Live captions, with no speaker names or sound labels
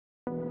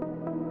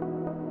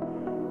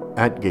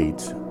At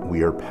Gates,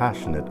 we are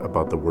passionate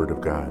about the Word of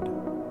God.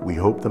 We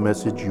hope the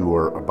message you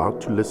are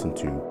about to listen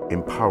to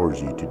empowers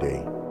you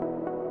today.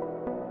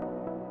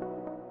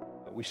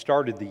 We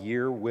started the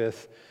year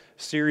with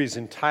a series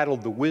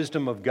entitled The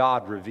Wisdom of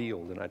God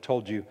Revealed. And I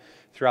told you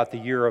throughout the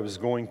year I was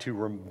going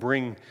to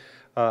bring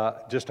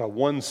just a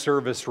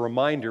one-service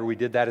reminder. We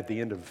did that at the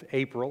end of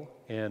April,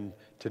 and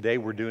today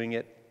we're doing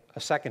it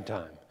a second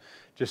time.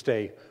 Just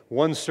a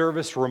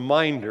one-service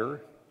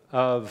reminder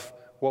of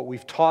what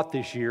we've taught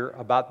this year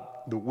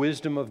about the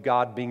wisdom of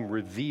God being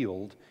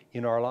revealed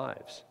in our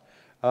lives.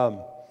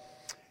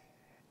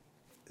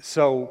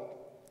 So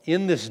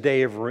in this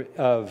day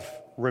of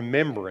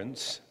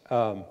remembrance,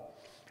 I'm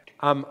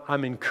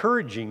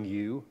encouraging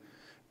you,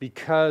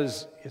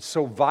 because it's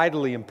so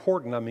vitally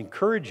important, I'm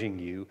encouraging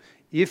you,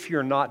 if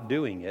you're not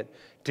doing it,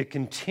 to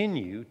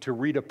continue to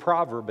read a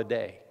proverb a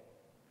day.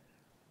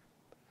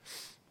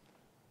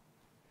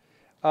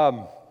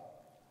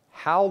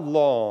 How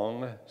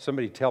long,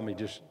 somebody tell me,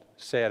 just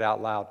say it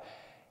out loud,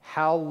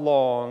 how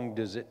long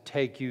does it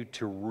take you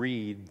to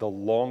read the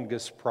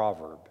longest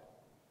proverb?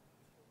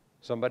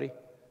 Somebody?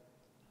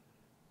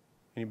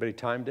 Anybody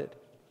timed it?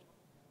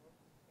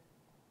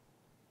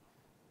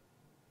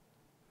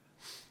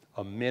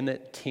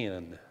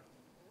 1:10.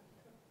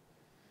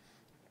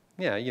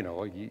 Yeah, you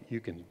know,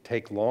 you can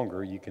take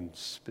longer, you can,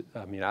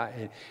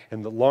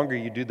 and the longer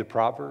you do the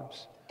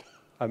Proverbs,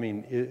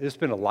 it's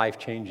been a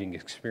life-changing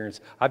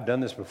experience. I've done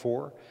this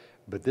before,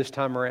 but this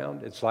time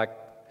around, it's like,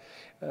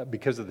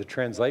 because of the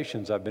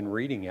translations I've been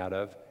reading out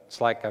of,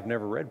 it's like I've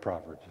never read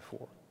Proverbs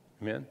before.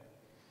 Amen?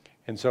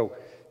 And so,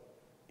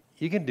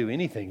 you can do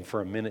anything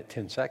for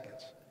 1:10.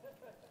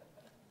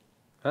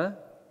 Huh?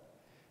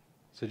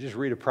 So just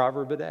read a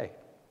proverb a day.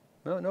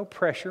 No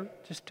pressure,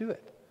 just do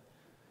it.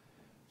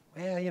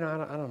 Well, I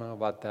don't know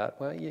about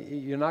that. Well,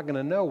 you're not going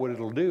to know what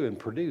it'll do and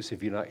produce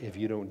if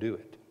you don't do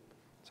it.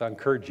 So I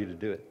encourage you to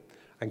do it.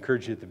 I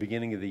encourage you at the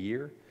beginning of the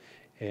year,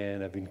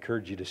 and I've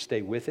encouraged you to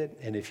stay with it.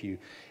 And if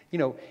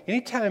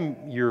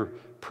anytime you're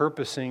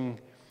purposing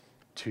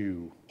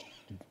to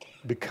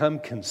become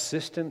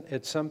consistent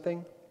at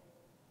something,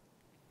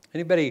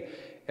 anybody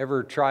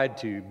ever tried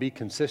to be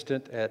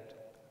consistent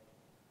at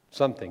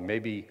something,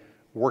 maybe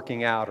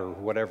working out or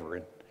whatever,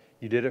 and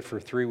you did it for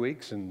 3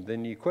 weeks and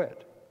then you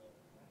quit?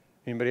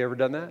 Anybody ever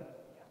done that?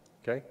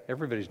 Okay,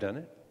 everybody's done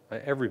it.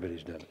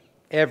 Everybody's done it.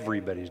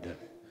 Everybody's done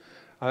it.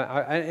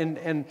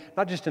 And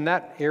not just in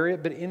that area,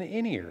 but in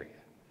any area.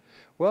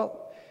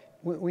 Well,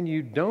 when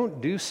you don't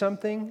do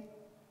something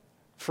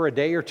for a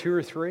day or two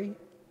or three,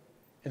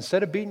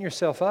 instead of beating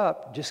yourself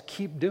up, just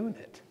keep doing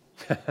it.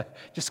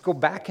 Just go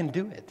back and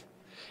do it.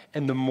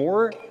 And the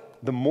more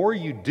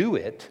you do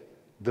it,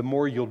 the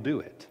more you'll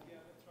do it.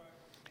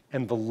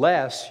 And the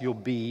less you'll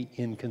be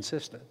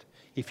inconsistent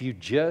if you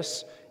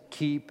just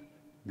keep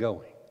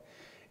going.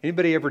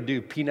 Anybody ever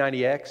do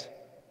P90X?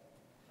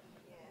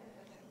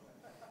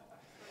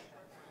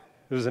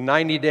 It was a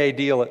 90-day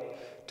deal. It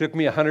took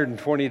me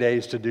 120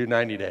 days to do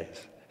 90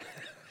 days.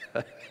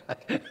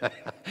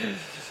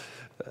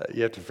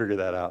 You have to figure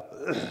that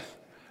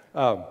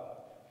out.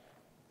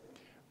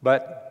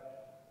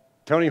 But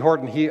Tony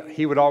Horton,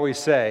 he would always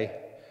say,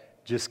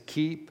 just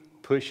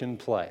keep push and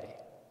play.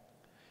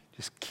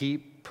 Just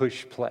keep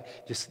push play.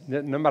 Just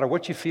no matter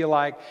what you feel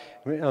like,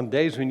 on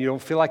days when you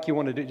don't feel like you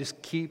want to do it, just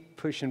keep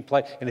push and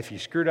play. And if you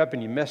screwed up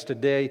and you missed a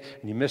day,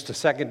 and you missed a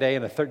second day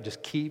and a third,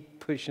 just keep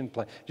push and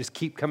play. Just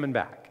keep coming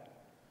back.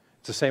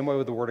 It's the same way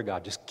with the Word of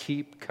God. Just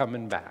keep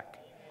coming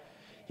back.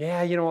 Yeah,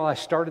 I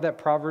started that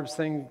Proverbs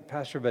thing,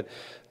 Pastor, but,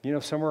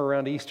 somewhere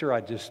around Easter,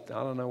 I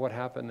don't know what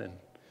happened, and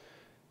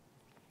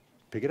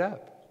pick it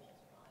up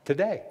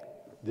today.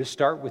 Just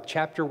start with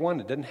chapter 1.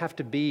 It doesn't have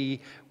to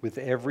be with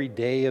every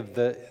day of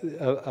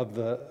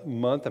the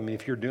month.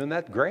 if you're doing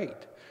that, great.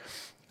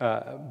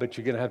 But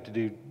you're going to have to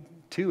do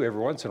 2 every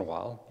once in a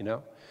while,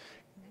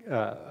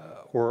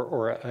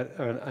 or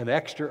an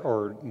extra,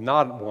 or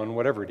not one,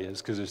 whatever it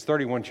is, because there's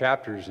 31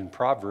 chapters in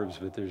Proverbs,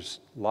 but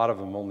there's a lot of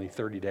them only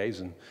 30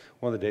 days, and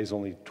one of the days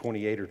only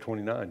 28 or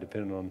 29,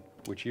 depending on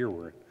which year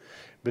we're in.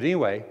 But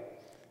anyway,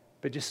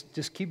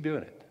 just keep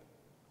doing it.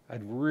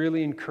 I'd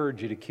really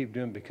encourage you to keep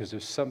doing it, because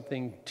there's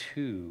something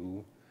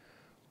to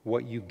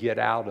what you get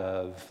out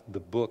of the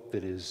book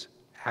that is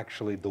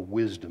actually the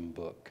wisdom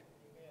book.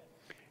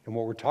 And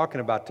what we're talking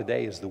about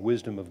today is the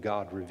wisdom of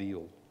God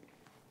revealed.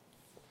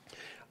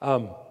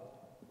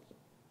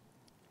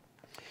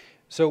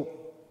 So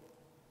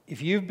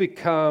if you've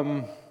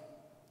become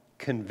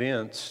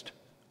convinced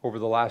over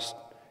the last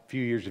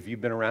few years, if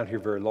you've been around here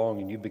very long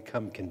and you've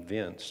become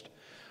convinced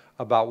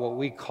about what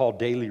we call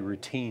daily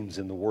routines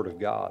in the Word of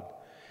God,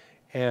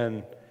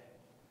 and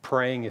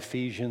praying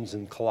Ephesians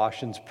and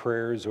Colossians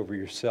prayers over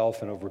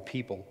yourself and over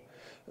people,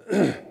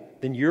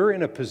 then you're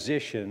in a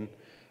position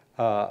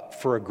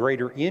for a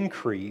greater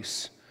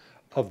increase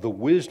of the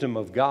wisdom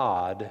of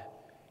God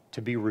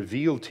to be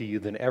revealed to you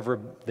than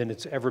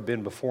it's ever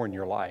been before in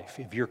your life,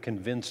 if you're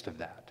convinced of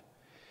that.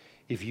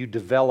 if you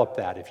develop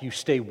that, if you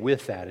stay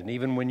with that, and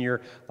even when you're,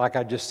 like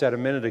I just said a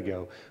minute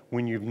ago,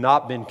 when you've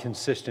not been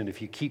consistent,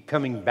 if you keep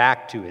coming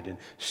back to it and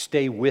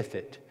stay with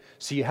it.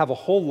 So you have a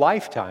whole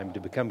lifetime to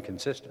become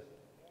consistent.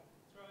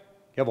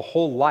 You have a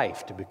whole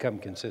life to become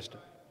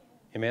consistent.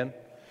 Amen?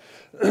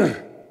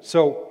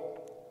 So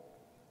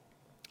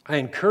I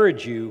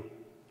encourage you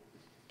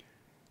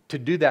to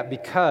do that,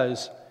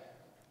 because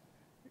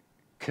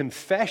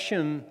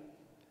confession,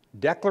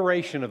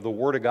 declaration of the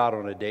Word of God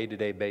on a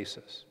day-to-day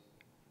basis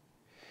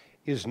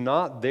is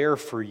not there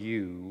for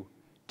you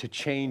to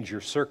change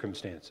your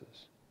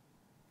circumstances.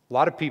 A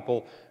lot of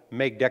people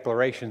make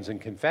declarations and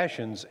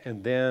confessions,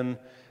 and then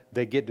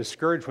they get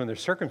discouraged when their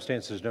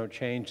circumstances don't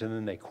change, and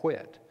then they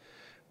quit.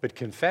 But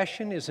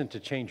confession isn't to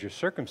change your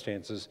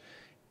circumstances.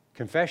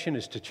 Confession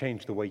is to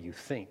change the way you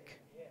think.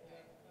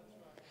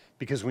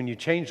 Because when you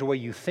change the way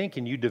you think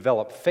and you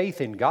develop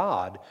faith in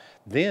God,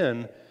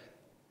 then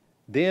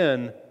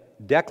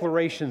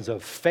declarations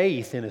of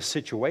faith in a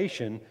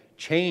situation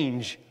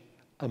change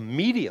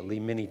immediately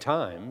many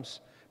times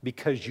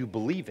because you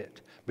believe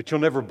it. But you'll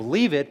never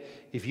believe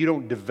it if you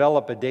don't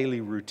develop a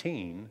daily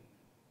routine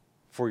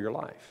for your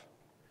life.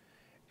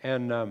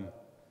 And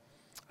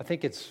I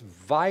think it's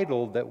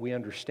vital that we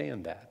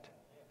understand that.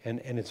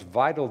 And it's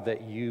vital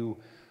that you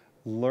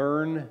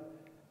learn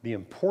the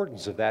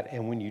importance of that.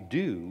 And when you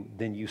do,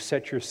 then you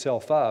set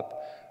yourself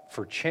up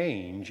for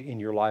change in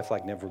your life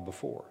like never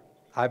before.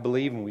 I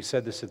believe, and we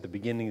said this at the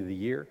beginning of the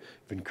year,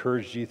 I've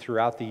encouraged you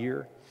throughout the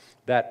year,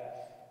 that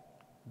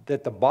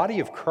the body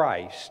of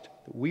Christ,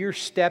 we are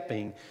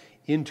stepping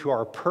into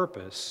our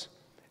purpose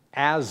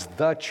as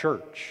the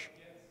church.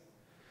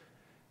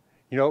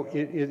 You know,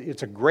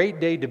 it's a great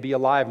day to be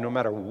alive no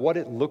matter what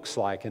it looks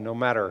like and no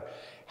matter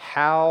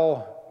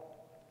how.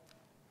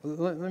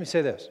 Let me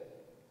say this.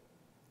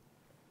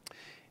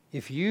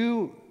 If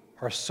you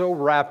are so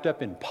wrapped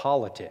up in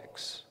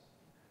politics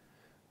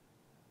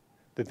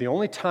that the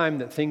only time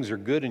that things are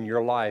good in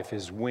your life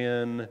is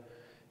when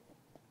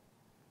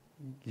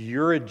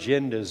your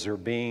agendas are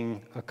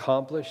being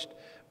accomplished,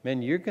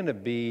 man, you're going to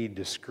be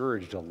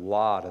discouraged a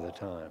lot of the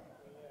time.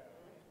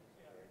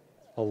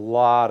 A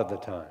lot of the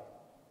time.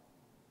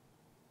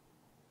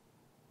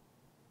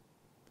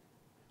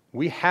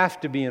 We have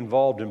to be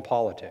involved in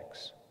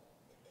politics.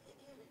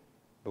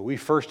 But we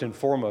first and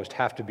foremost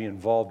have to be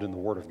involved in the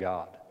Word of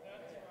God.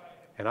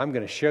 And I'm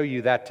going to show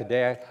you that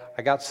today.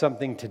 I got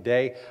something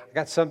today. I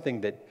got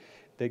something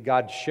that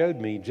God showed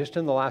me just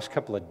in the last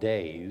couple of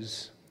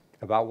days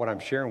about what I'm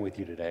sharing with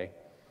you today.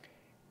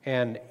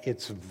 And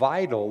it's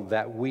vital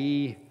that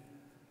we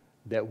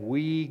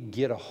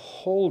get a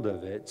hold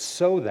of it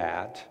so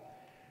that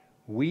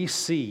we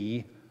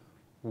see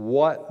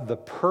what the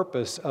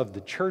purpose of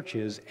the church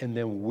is, and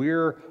then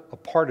we're a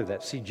part of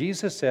that. See,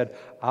 Jesus said,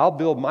 I'll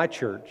build my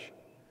church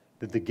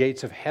that the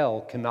gates of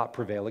hell cannot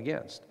prevail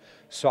against.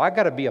 So I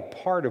got to be a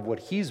part of what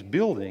He's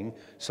building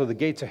so the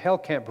gates of hell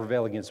can't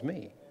prevail against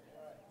me.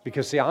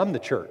 Because, see, I'm the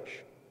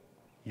church.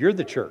 You're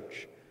the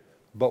church.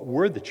 But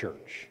we're the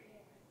church,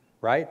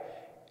 right?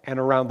 And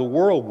around the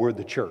world, we're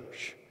the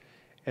church.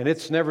 And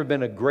it's never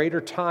been a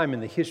greater time in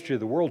the history of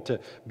the world to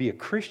be a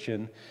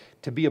Christian,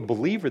 to be a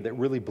believer that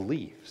really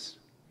believes.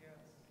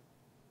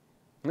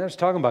 I'm not just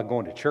talking about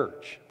going to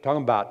church. I'm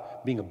talking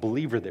about being a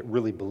believer that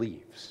really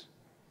believes.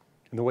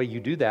 And the way you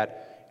do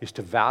that is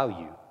to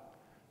value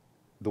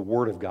the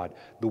Word of God.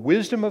 The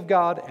wisdom of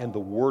God and the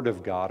Word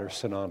of God are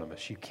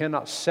synonymous. You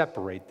cannot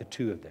separate the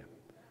two of them.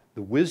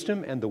 The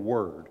wisdom and the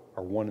Word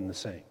are one and the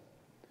same.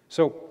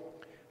 So,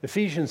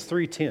 Ephesians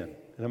 3:10,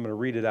 and I'm going to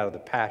read it out of the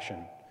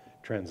Passion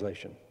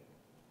Translation.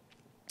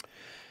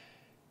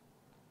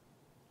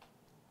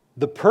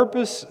 The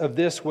purpose of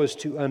this was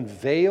to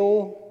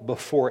unveil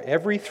before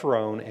every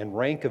throne and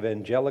rank of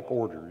angelic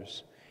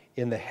orders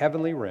in the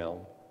heavenly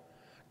realm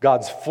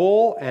God's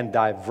full and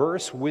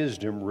diverse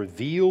wisdom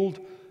revealed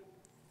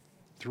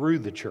through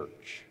the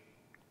church.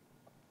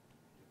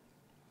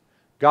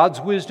 God's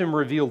wisdom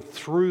revealed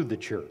through the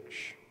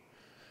church.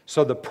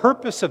 So the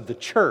purpose of the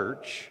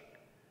church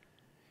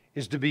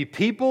is to be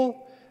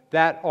people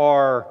that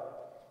are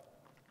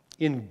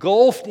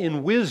engulfed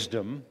in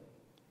wisdom,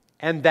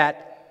 and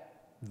that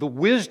the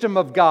wisdom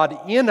of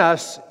God in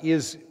us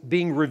is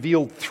being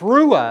revealed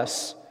through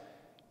us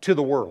to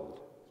the world.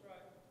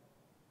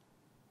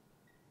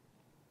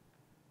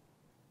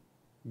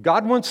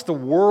 God wants the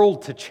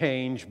world to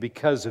change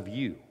because of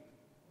you.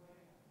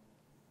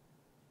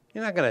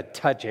 You're not going to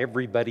touch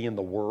everybody in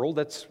the world.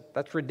 That's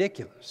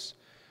ridiculous.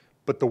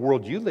 But the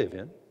world you live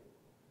in,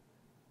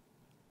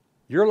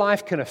 your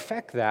life can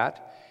affect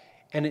that,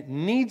 and it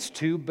needs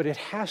to, but it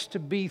has to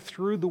be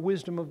through the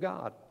wisdom of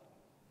God.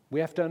 We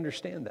have to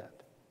understand that.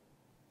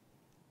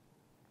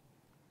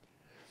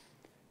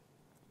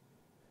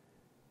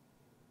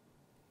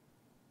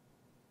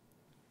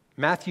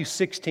 Matthew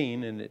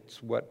 16, and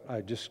it's what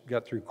I just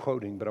got through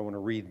quoting, but I want to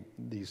read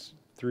these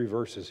 3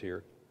 verses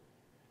here.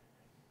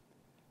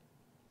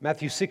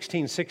 Matthew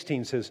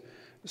 16:16 says,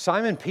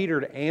 Simon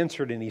Peter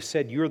answered and he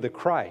said, "You're the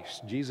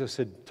Christ." Jesus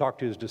had talked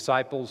to his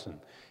disciples and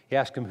He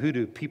asked him, who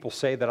do people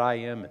say that I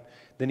am? And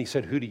then he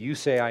said, who do you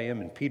say I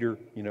am? And Peter,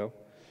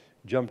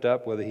 jumped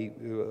up, whether it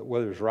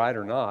was right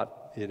or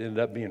not. It ended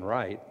up being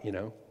right,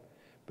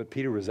 But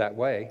Peter was that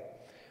way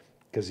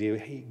because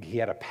he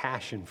had a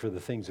passion for the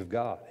things of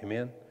God.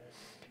 Amen?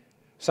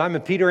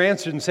 Simon Peter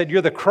answered and said,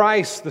 you're the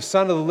Christ, the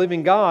Son of the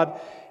living God.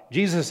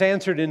 Jesus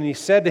answered and he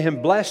said to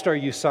him, blessed are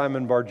you,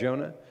 Simon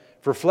Bar-Jonah,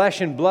 for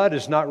flesh and blood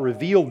has not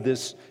revealed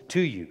this to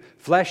you.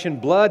 Flesh and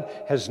blood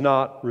has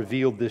not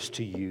revealed this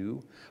to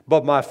you,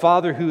 but my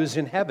Father who is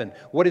in heaven.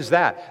 What is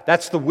that?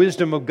 That's the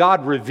wisdom of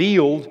God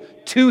revealed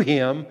to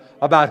him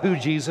about who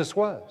Jesus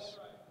was.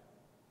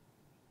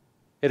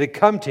 It had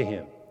come to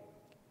him.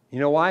 You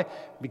know why?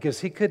 Because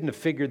he couldn't have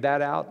figured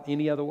that out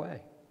any other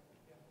way.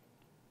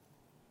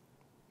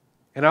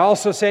 And I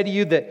also say to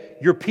you that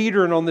you're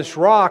Peter, and on this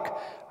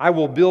rock I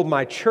will build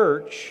my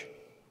church,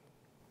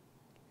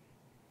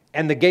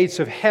 and the gates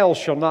of hell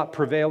shall not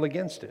prevail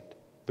against it.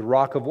 The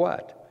rock of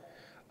what?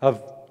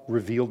 Of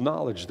revealed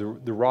knowledge, the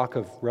rock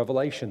of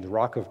revelation, the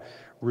rock of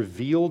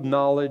revealed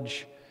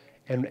knowledge,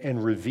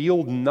 and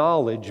revealed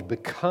knowledge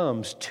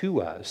becomes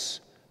to us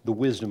the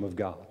wisdom of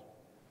God.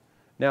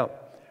 Now,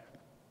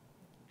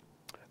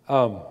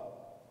 I'm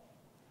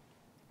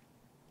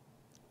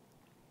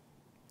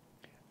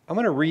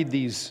going to read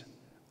these.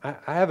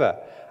 I have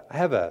a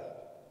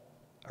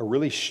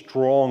really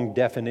strong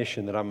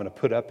definition that I'm going to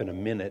put up in a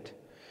minute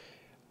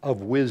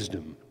of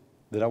wisdom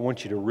that I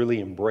want you to really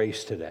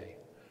embrace today.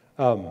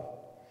 But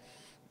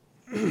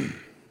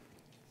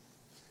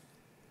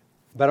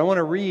I want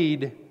to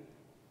read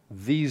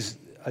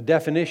a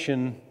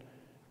definition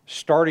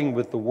starting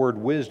with the word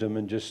wisdom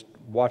and just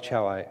watch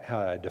how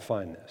I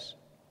define this.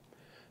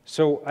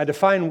 So I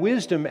define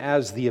wisdom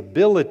as the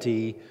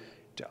ability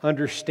to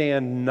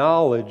understand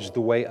knowledge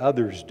the way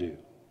others do.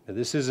 Now,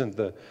 this isn't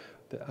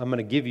I'm going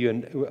to give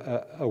you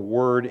a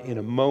word in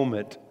a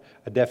moment,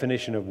 a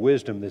definition of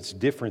wisdom that's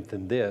different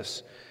than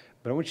this,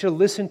 but I want you to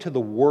listen to the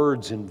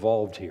words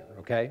involved here,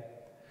 okay?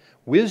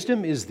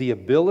 Wisdom is the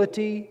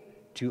ability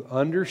to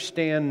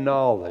understand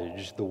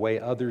knowledge the way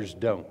others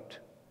don't.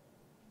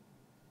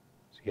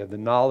 So you have the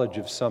knowledge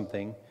of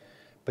something,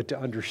 but to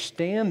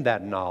understand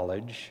that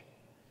knowledge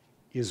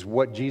is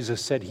what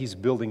Jesus said he's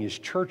building his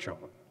church on,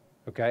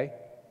 okay?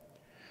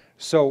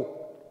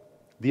 So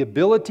the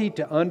ability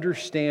to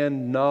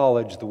understand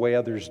knowledge the way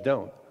others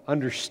don't.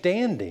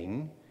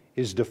 Understanding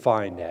is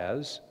defined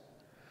as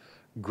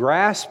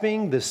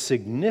grasping the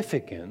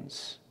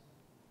significance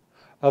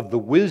of the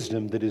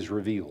wisdom that is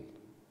revealed.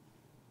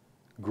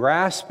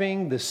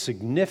 Grasping the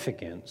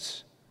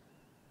significance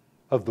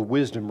of the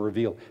wisdom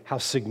revealed. How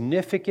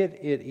significant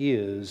it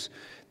is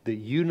that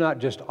you not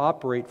just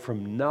operate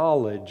from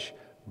knowledge,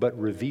 but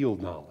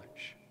revealed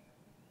knowledge.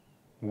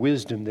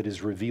 Wisdom that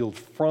is revealed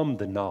from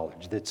the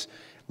knowledge, that's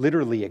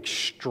literally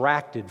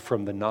extracted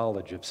from the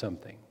knowledge of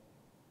something.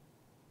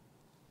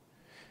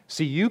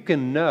 See, you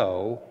can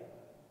know,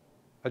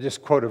 I'll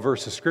just quote a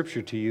verse of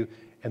Scripture to you,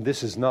 and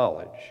this is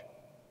knowledge.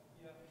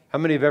 How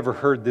many have ever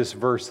heard this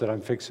verse that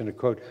I'm fixing to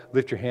quote?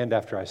 Lift your hand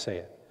after I say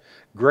it.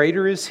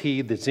 Greater is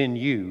he that's in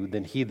you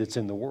than he that's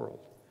in the world.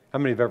 How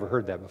many have ever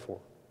heard that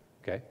before?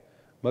 Okay.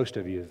 Most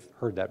of you have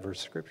heard that verse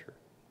of Scripture.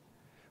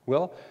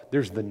 Well,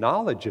 there's the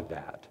knowledge of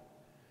that,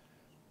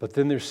 but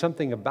then there's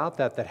something about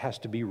that has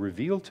to be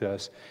revealed to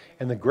us.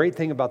 And the great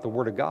thing about the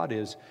Word of God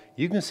is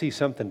you can see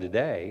something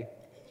today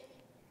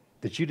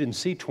that you didn't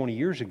see 20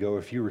 years ago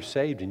if you were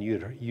saved and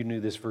you knew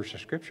this verse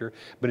of Scripture.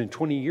 But in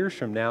 20 years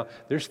from now,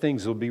 there's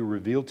things that will be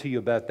revealed to you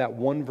about that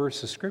one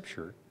verse of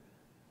Scripture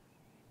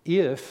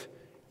if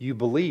you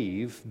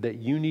believe that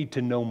you need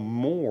to know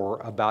more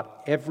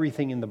about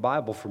everything in the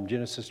Bible from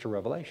Genesis to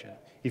Revelation.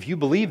 If you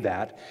believe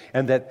that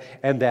and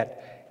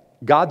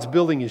that God's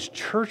building his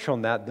church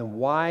on that, then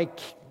why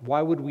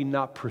would we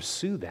not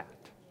pursue that?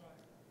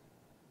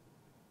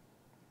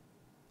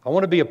 I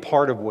want to be a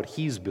part of what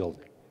he's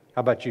building.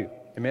 How about you?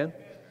 Amen?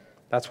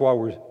 That's why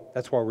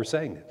we're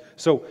saying this.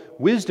 So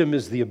wisdom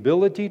is the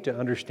ability to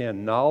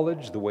understand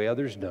knowledge the way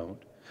others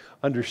don't.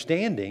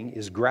 Understanding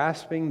is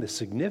grasping the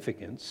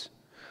significance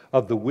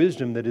of the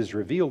wisdom that is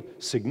revealed.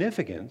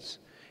 Significance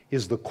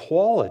is the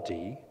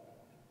quality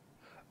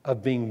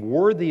of being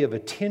worthy of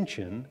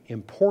attention,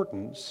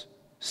 importance,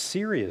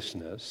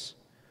 seriousness,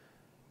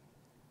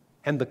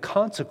 and the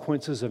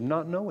consequences of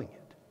not knowing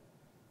it.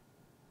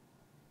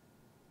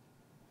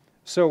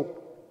 So,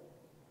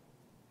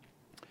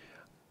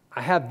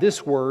 I have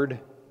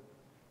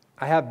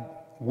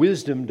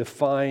wisdom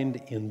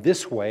defined in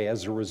this way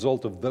as a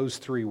result of those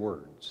three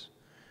words.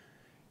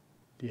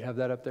 Do you have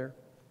that up there?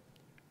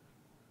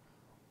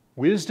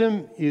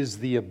 Wisdom is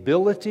the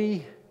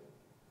ability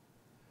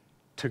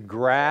to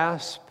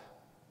grasp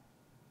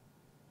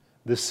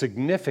the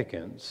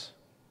significance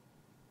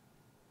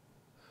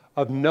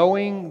of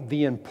knowing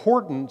the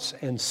importance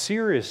and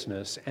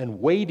seriousness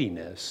and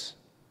weightiness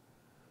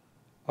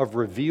of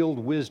revealed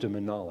wisdom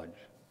and knowledge.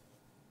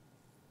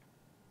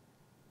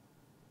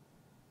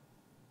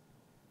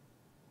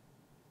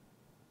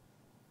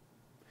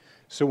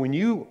 So when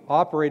you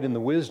operate in the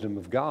wisdom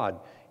of God,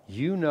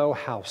 you know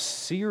how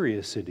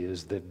serious it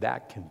is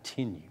that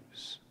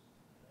continues.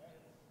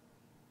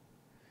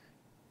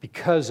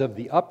 Because of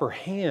the upper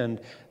hand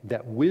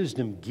that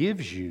wisdom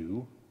gives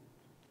you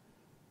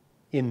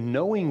in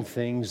knowing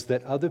things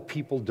that other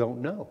people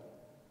don't know.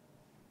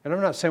 And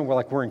I'm not saying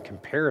we're in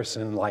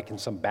comparison, like in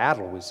some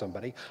battle with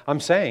somebody. I'm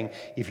saying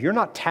if you're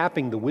not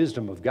tapping the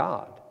wisdom of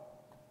God,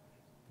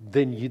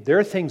 then there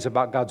are things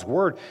about God's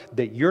Word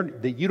that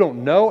you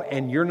don't know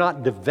and you're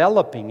not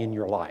developing in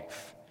your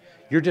life.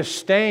 You're just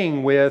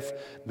staying with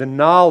the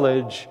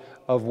knowledge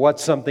of what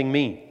something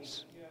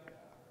means.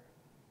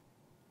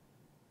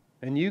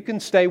 And you can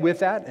stay with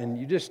that, and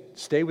you just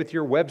stay with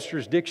your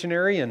Webster's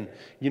dictionary and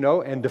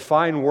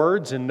define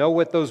words and know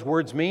what those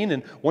words mean.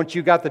 And once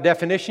you got the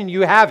definition,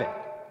 you have it.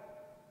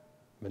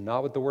 But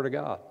not with the Word of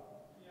God.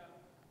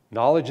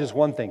 Knowledge is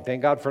one thing.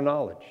 Thank God for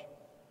knowledge.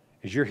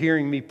 As you're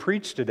hearing me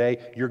preach today,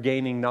 you're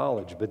gaining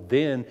knowledge. But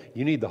then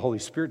you need the Holy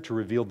Spirit to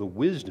reveal the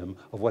wisdom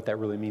of what that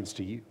really means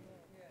to you.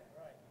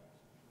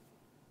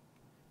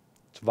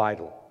 It's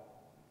vital.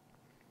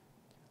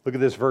 Look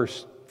at this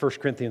verse, 1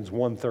 Corinthians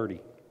 1:30.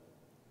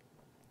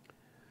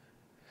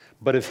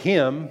 But of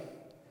Him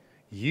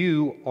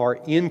you are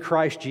in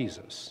Christ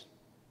Jesus,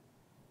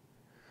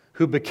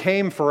 who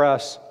became for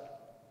us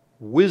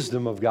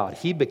wisdom of God.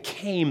 He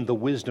became the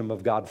wisdom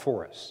of God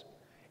for us,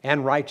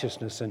 and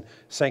righteousness and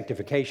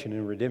sanctification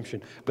and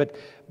redemption.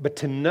 But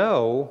to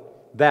know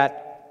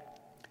that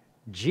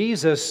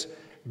Jesus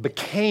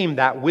became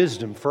that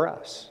wisdom for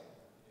us.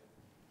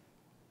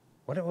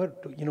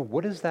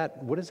 What does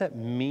that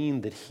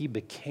mean that He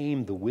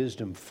became the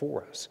wisdom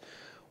for us?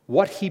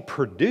 What He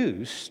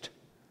produced,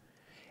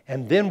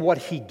 and then what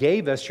He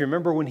gave us. You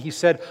remember when He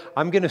said,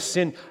 I'm going to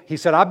send, He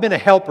said, I've been a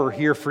helper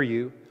here for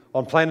you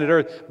on planet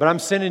Earth, but I'm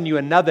sending you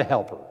another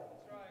helper.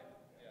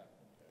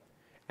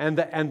 And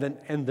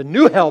the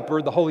new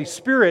helper, the Holy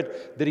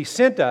Spirit that He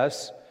sent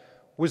us,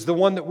 was the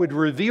one that would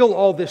reveal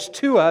all this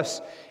to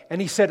us.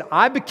 And He said,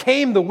 I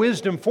became the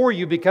wisdom for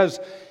you because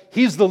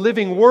He's the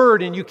living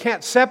Word, and you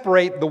can't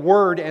separate the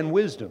Word and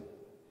wisdom.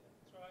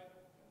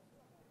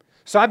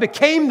 So I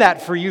became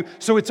that for you,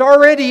 so it's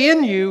already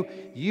in you.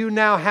 You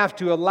now have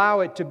to allow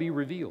it to be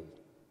revealed.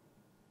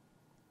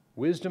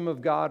 Wisdom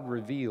of God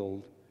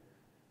revealed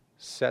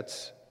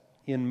sets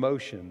in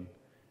motion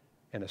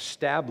and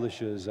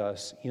establishes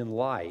us in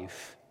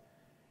life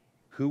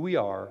who we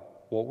are,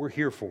 what we're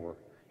here for,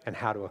 and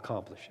how to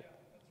accomplish it.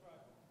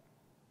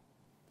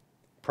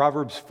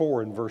 Proverbs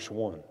 4 and verse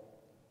 1.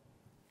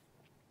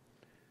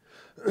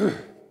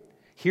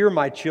 Hear,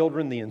 my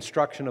children, the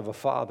instruction of a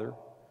father.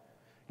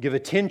 Give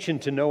attention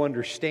to know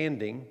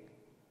understanding.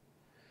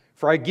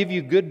 For I give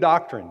you good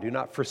doctrine. Do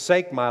not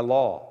forsake my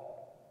law.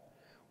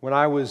 When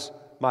I was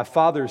my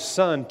father's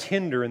son,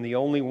 tender and the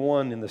only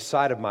one in the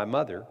sight of my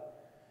mother,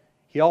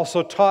 He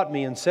also taught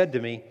me and said to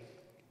me,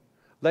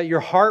 let your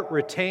heart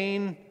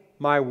retain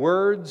my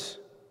words.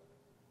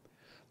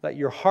 Let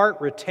your heart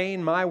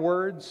retain my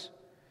words.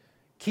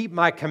 Keep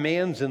my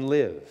commands and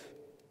live.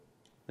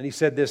 And He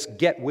said this,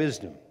 get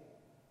wisdom.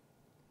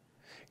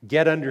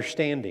 Get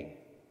understanding.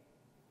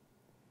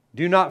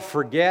 Do not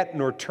forget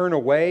nor turn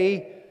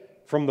away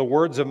from the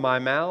words of my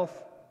mouth.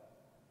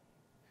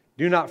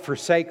 Do not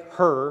forsake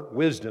her,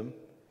 wisdom,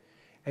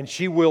 and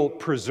she will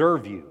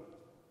preserve you.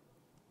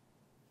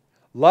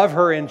 Love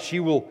her and she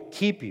will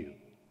keep you.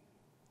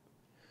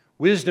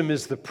 Wisdom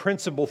is the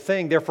principal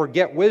thing. Therefore,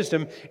 get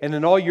wisdom, and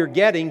in all you're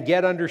getting,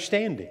 get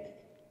understanding.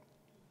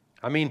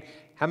 I mean,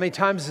 how many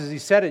times has He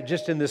said it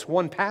just in this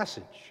one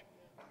passage?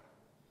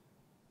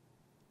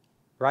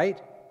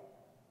 Right?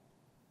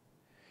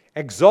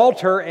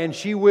 Exalt her and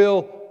she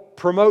will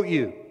promote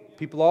you.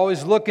 People are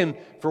always looking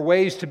for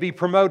ways to be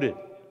promoted.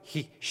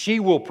 She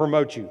will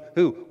promote you.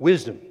 Who?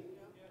 Wisdom.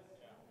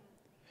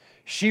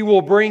 She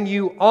will bring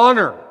you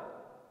honor.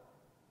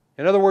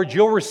 In other words,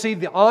 you'll receive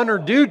the honor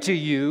due to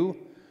you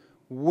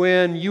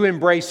when you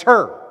embrace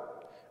her.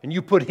 And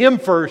you put Him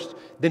first,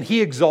 then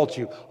He exalts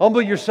you.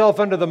 Humble yourself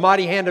under the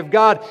mighty hand of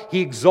God.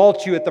 He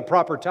exalts you at the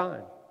proper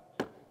time.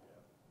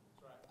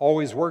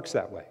 Always works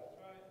that way.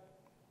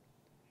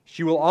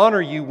 She will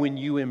honor you when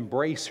you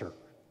embrace her.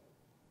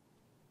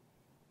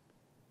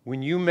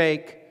 When you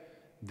make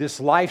this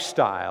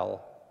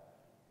lifestyle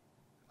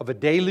of a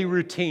daily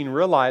routine,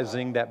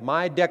 realizing that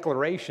my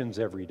declarations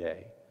every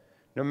day,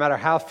 no matter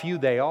how few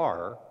they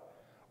are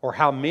or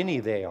how many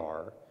they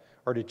are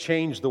to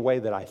change the way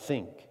that I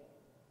think.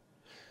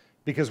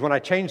 Because when I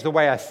change the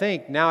way I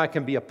think, now I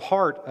can be a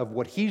part of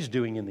what He's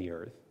doing in the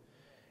earth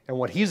and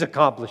what He's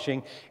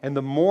accomplishing. And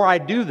the more I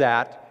do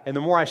that, and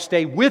the more I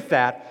stay with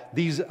that,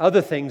 these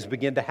other things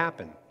begin to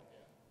happen.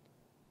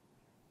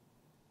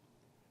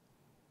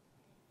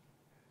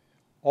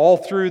 All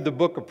through the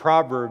book of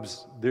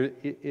Proverbs,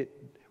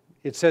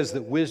 it says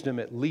that wisdom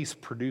at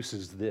least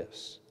produces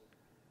this.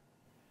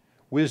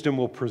 Wisdom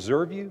will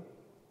preserve you,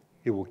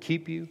 it will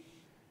keep you,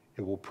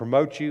 it will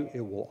promote you,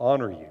 it will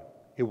honor you,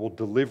 it will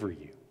deliver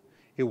you,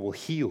 it will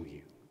heal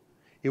you,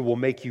 it will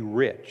make you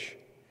rich,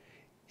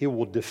 it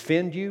will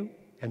defend you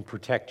and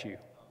protect you.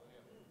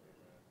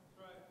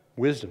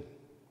 Wisdom.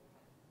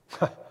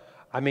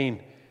 I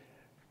mean,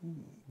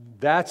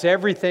 that's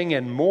everything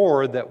and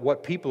more that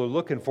what people are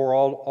looking for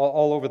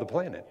all over the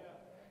planet.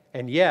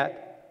 And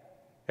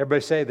yet,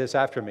 everybody say this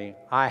after me,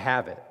 I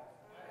have it.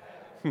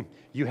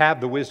 You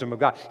have the wisdom of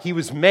God. He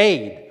was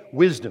made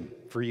wisdom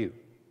for you.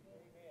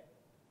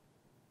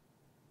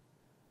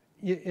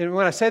 And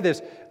when I say this,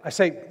 I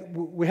say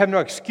we have no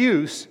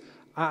excuse.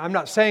 I'm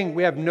not saying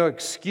we have no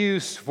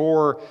excuse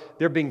for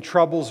there being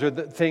troubles or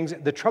the things.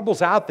 The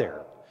trouble's out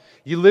there.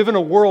 You live in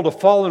a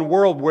fallen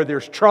world where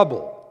there's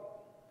trouble.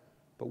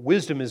 But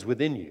wisdom is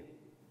within you.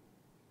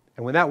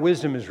 And when that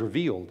wisdom is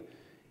revealed,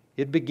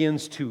 it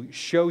begins to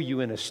show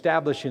you and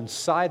establish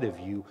inside of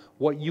you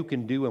what you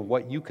can do and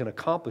what you can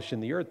accomplish in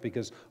the earth,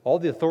 because all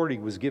the authority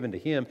was given to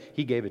Him.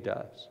 He gave it to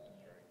us.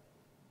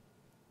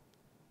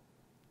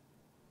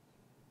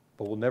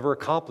 But we'll never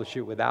accomplish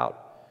it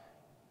without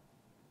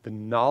the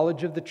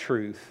knowledge of the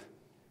truth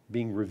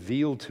being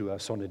revealed to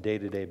us on a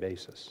day-to-day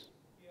basis.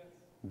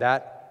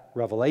 That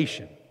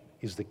revelation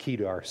is the key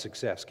to our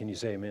success. Can you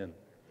say amen?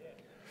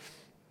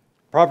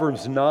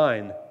 Proverbs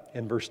 9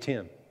 and verse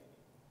 10.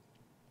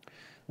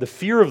 The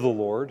fear of the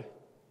Lord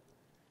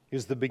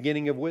is the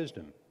beginning of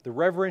wisdom. The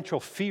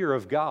reverential fear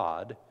of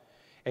God,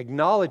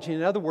 acknowledging,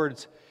 in other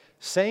words,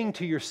 saying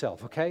to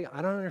yourself, okay,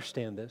 I don't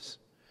understand this.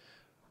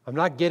 I'm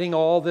not getting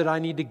all that I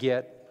need to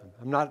get.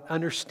 I'm not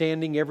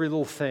understanding every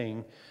little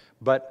thing.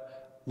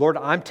 But, Lord,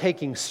 I'm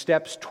taking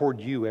steps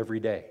toward you every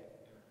day.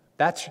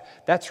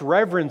 That's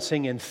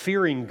reverencing and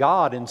fearing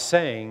God and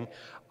saying,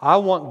 I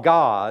want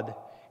God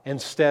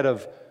instead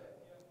of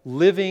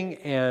living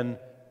and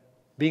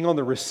being on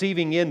the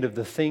receiving end of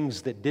the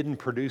things that didn't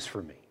produce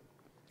for me.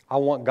 I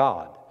want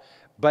God.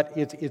 But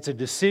it's a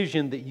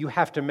decision that you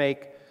have to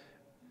make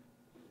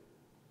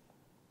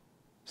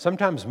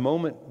sometimes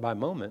moment by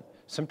moment,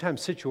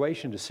 sometimes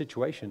situation to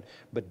situation,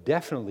 but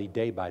definitely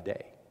day by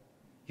day.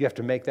 You have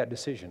to make that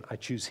decision. I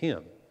choose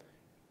Him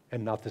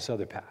and not this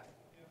other path.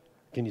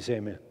 Can you say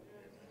amen?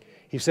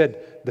 He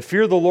said, the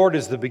fear of the Lord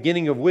is the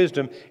beginning of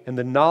wisdom, and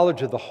the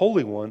knowledge of the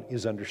Holy One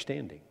is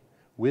understanding.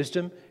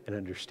 Wisdom and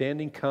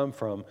understanding come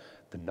from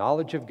the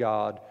knowledge of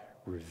God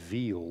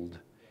revealed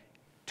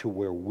to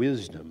where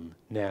wisdom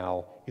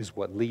now is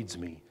what leads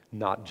me,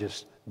 not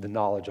just the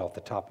knowledge off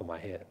the top of my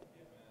head.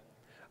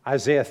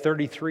 Isaiah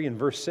 33 and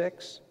verse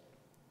 6.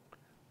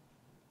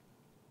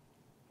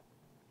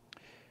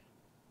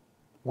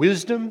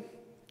 Wisdom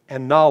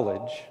and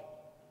knowledge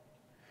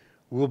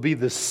will be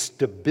the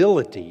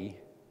stability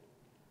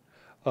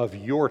of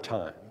your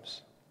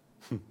times.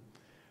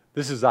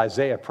 This is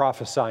Isaiah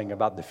prophesying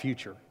about the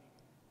future.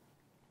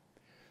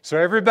 So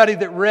everybody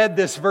that read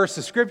this verse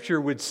of Scripture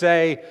would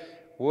say,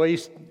 well,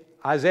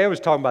 Isaiah was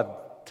talking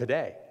about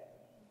today,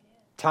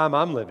 time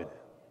I'm living in.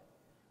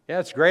 Yeah,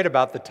 it's great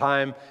about the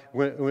time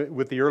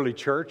with the early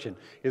church, and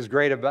it's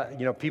great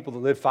about, people that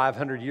lived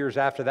 500 years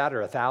after that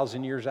or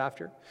 1,000 years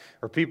after,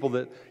 or people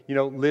that,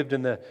 lived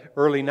in the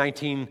early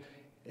 1800s,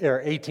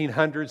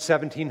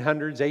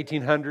 1700s,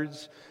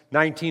 1800s,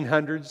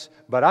 1900s,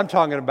 but I'm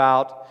talking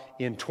about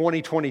in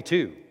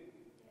 2022.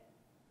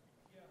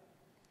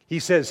 He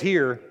says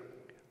here,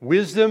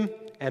 wisdom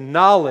and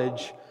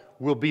knowledge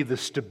will be the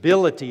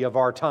stability of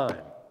our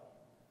time.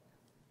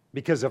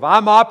 Because if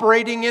I'm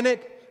operating in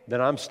it,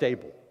 then I'm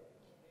stable.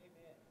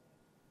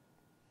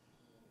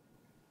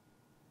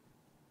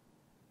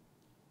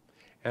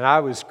 And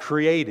I was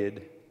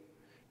created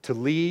to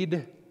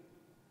lead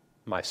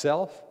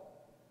myself,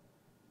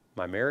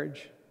 my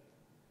marriage,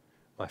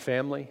 my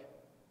family,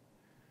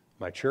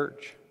 my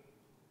church,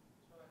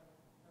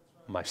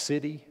 my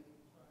city,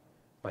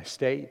 my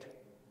state,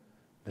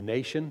 the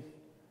nation,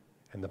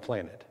 and the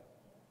planet.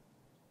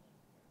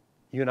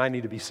 You and I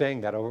need to be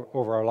saying that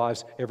over our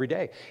lives every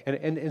day.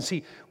 And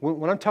see,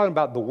 when I'm talking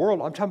about the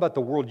world, I'm talking about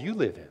the world you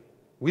live in.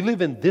 We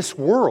live in this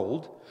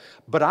world,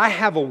 but I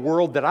have a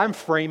world that I'm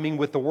framing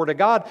with the Word of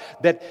God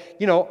that,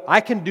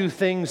 I can do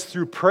things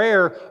through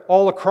prayer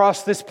all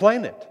across this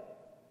planet.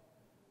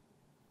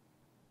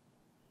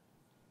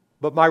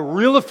 But my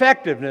real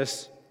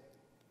effectiveness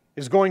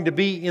is going to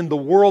be in the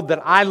world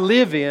that I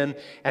live in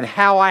and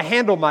how I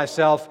handle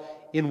myself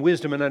in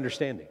wisdom and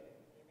understanding.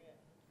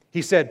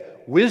 He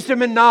said,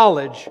 wisdom and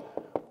knowledge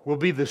will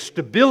be the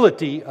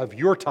stability of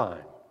your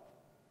time.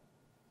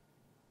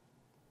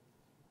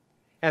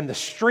 And the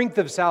strength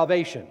of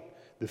salvation.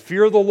 The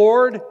fear of the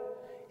Lord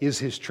is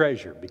His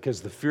treasure,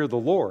 because the fear of the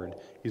Lord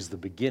is the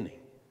beginning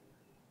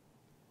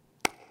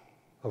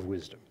of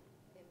wisdom.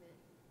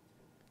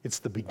 It's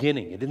the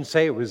beginning. It didn't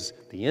say it was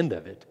the end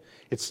of it.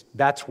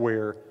 That's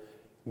where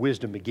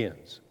wisdom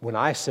begins. When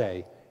I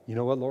say, you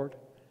know what, Lord?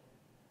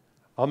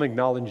 I'm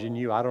acknowledging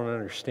you. I don't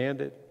understand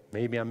it.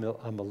 Maybe I'm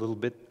a little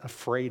bit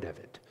afraid of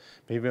it.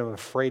 Maybe I'm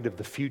afraid of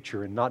the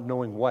future and not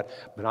knowing what.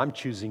 But I'm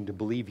choosing to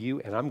believe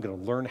you, and I'm going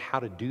to learn how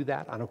to do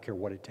that. I don't care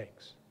what it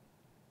takes.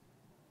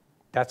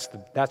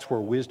 That's where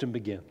wisdom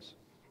begins.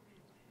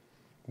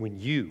 When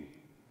you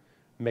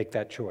make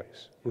that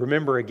choice.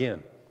 Remember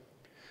again,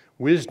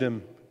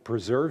 wisdom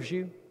preserves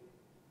you.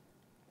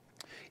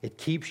 It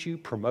keeps you,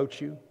 promotes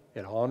you.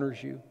 It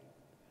honors you.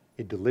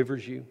 It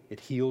delivers you. It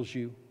heals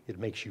you. It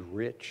makes you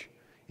rich.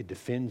 It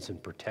defends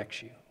and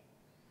protects you.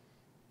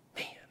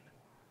 Man.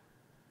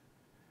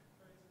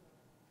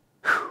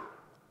 Whew.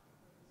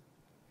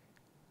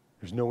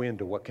 There's no end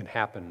to what can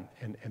happen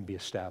and be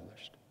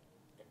established.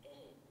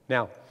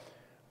 Now,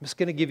 I'm just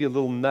going to give you a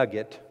little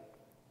nugget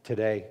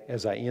today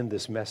as I end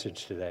this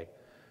message today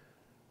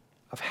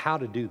of how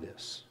to do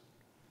this.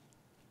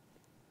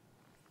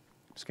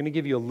 I'm just going to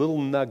give you a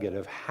little nugget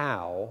of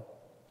how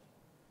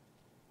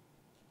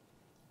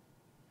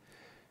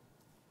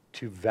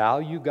to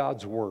value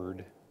God's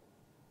Word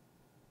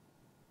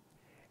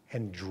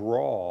and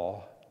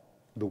draw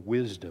the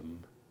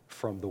wisdom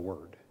from the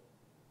Word.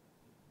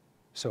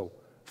 So,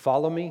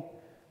 follow me.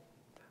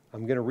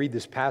 I'm going to read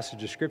this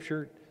passage of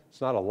Scripture.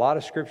 It's not a lot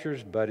of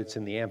scriptures, but it's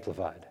in the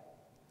Amplified.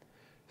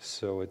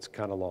 So it's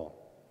kind of long.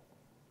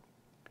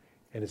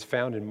 And it's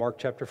found in Mark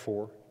chapter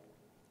 4.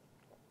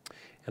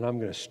 And I'm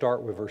going to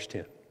start with verse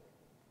 10.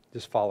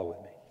 Just follow with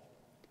me.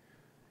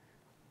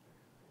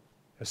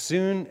 As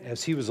soon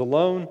as he was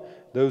alone,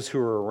 those who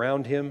were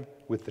around him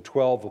with the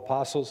 12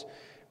 apostles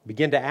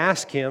began to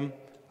ask him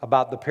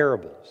about the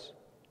parables.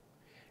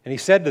 And he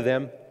said to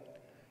them,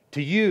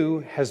 to you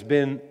has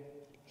been,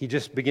 he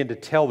just began to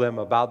tell them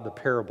about the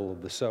parable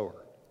of the sower.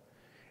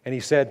 And he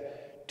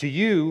said, to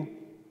you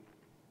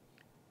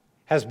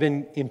has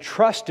been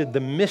entrusted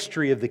the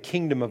mystery of the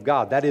kingdom of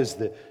God. That is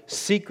the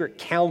secret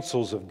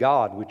counsels of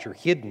God which are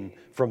hidden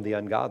from the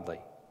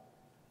ungodly.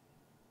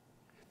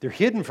 They're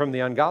hidden from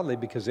the ungodly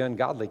because the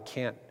ungodly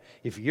can't.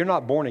 If you're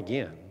not born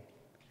again,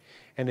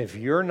 and if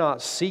you're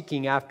not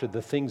seeking after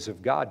the things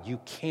of God, you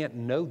can't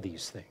know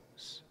these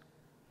things.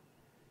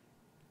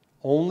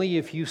 Only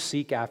if you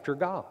seek after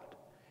God.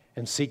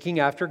 And seeking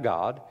after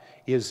God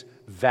is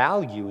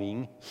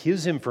valuing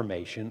His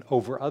information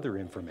over other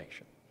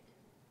information.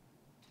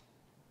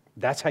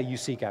 That's how you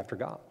seek after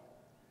God.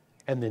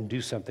 And then do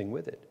something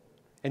with it.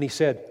 And he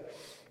said,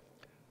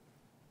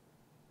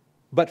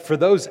 but for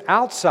those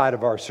outside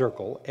of our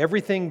circle,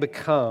 everything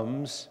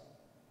becomes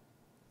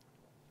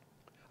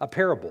a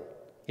parable,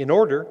 in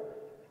order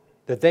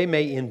that they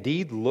may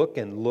indeed look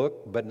and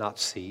look but not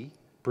see,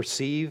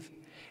 perceive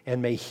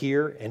and may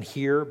hear and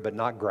hear but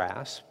not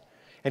grasp,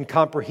 and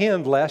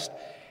comprehend, lest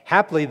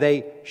haply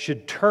they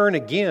should turn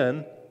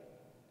again,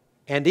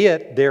 and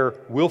their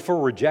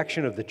willful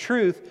rejection of the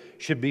truth,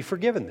 should be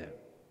forgiven them.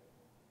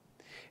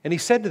 And he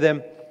said to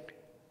them,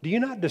 do you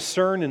not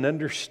discern and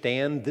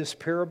understand this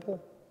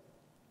parable?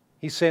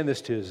 He's saying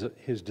this to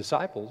his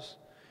disciples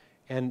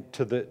and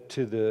to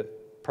the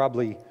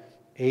probably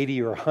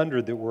 80 or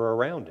 100 that were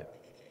around him.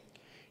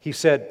 He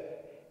said,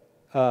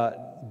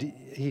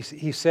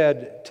 he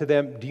said to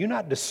them, do you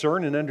not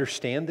discern and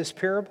understand this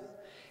parable?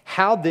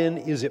 How then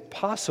is it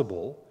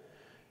possible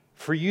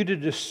for you to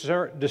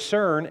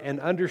discern and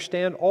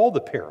understand all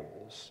the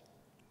parables?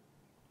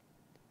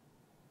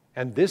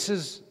 And this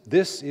is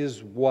the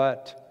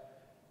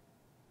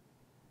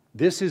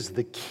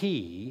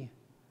key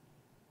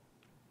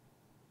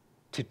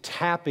to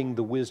tapping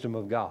the wisdom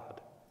of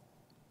God.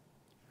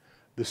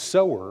 The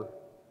sower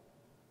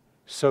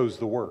sows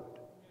the word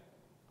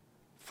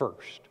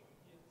first.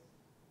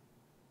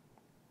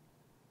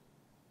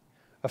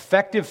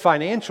 Effective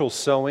financial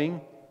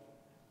sowing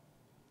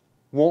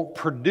won't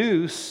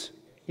produce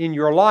in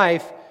your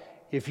life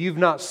if you've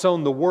not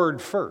sown the word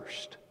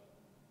first.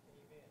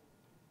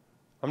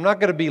 I'm not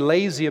going to be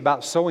lazy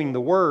about sowing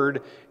the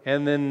word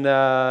and then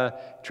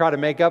try to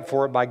make up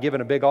for it by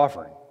giving a big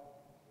offering.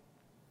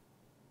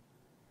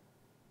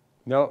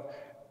 No.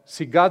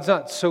 See, God's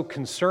not so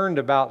concerned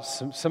about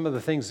some of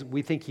the things that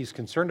we think He's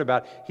concerned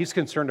about. He's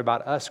concerned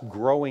about us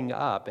growing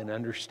up and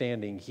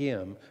understanding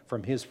Him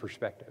from His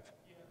perspective.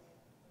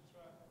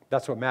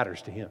 That's what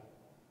matters to Him.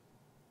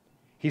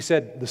 He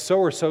said, the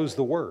sower sows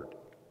the word.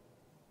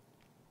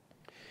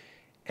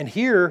 And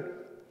here,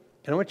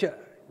 and I want you to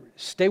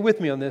stay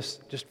with me on this,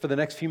 just for the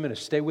next few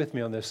minutes, stay with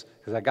me on this,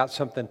 because I got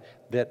something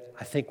that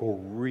I think will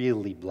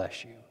really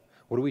bless you.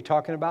 What are we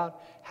talking about?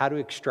 How to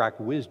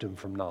extract wisdom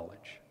from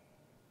knowledge,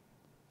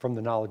 from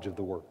the knowledge of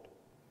the Word.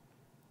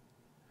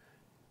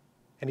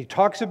 And he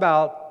talks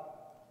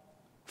about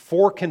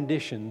 4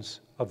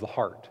 conditions of the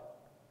heart,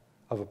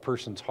 of a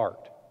person's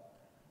heart.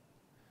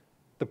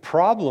 The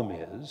problem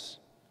is,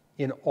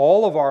 in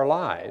all of our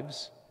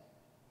lives,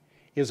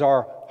 is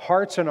our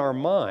hearts and our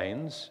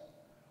minds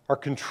are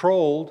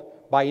controlled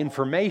by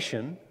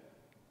information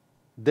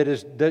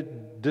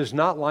that does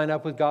not line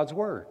up with God's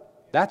Word.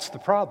 That's the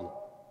problem.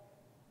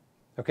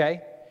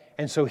 Okay?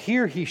 And so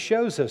here he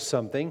shows us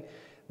something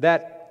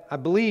that I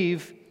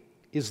believe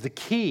is the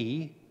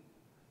key.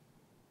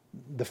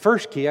 The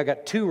first key, I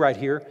got 2 right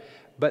here,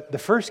 but the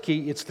first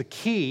key, it's the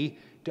key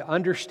to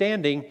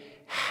understanding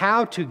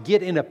how to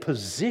get in a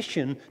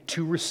position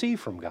to receive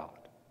from God.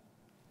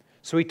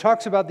 So he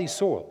talks about these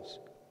soils.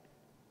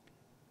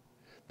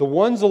 The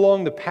ones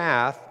along the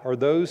path are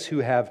those who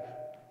have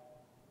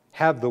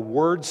the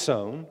word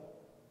sown,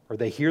 or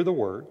they hear the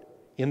word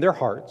in their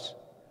hearts.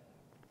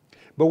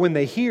 But when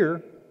they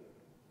hear,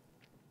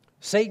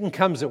 Satan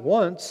comes at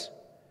once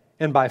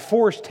and by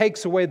force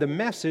takes away the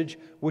message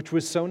which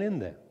was sown in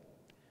them.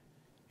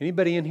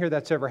 Anybody in here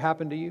that's ever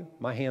happened to you?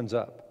 My hand's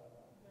up.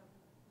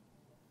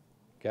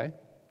 Okay?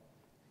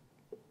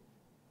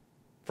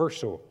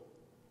 First soil.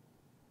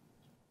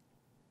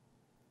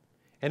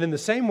 And in the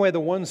same way, the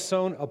ones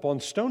sown upon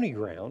stony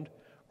ground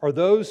are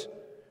those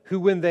who,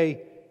 when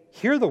they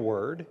hear the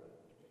word,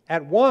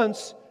 at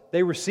once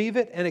they receive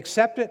it and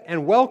accept it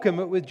and welcome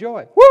it with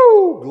joy.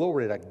 Woo!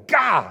 Glory to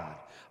God!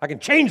 I can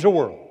change the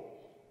world.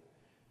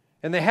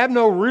 And they have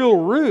no real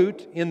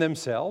root in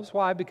themselves.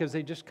 Why? Because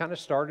they just kind of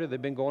started.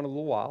 They've been going a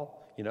little while,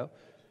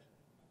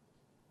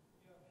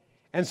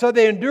 And so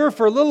they endure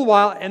for a little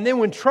while, and then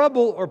when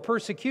trouble or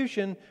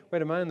persecution...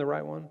 Wait, am I in the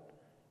right one?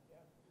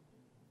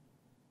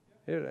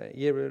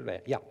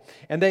 Yeah.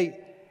 And they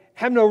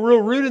have no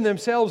real root in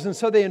themselves, and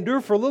so they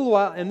endure for a little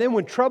while, and then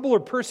when trouble or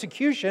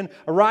persecution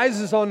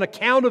arises on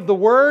account of the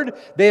word,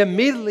 they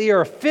immediately are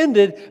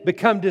offended,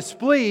 become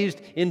displeased,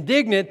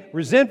 indignant,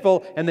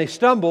 resentful, and they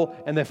stumble,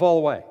 and they fall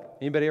away.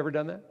 Anybody ever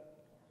done that?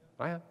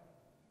 I have.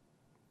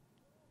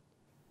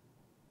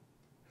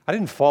 I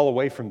didn't fall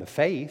away from the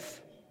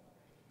faith,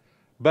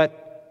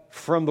 but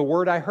from the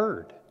word I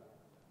heard.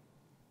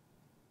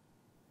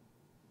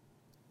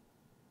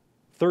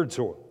 Third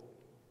soil.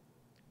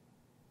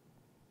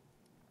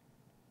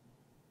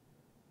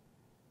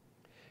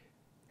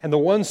 And the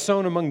ones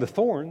sown among the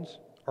thorns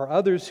are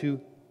others who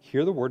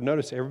hear the word.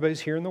 Notice everybody's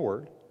hearing the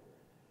word.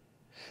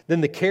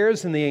 Then the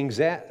cares and the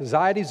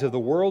anxieties of the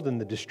world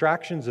and the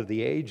distractions of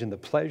the age and the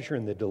pleasure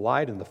and the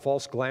delight and the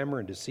false glamour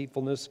and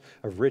deceitfulness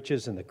of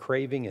riches and the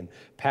craving and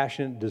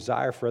passionate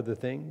desire for other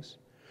things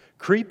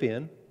creep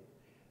in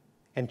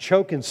and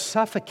choke and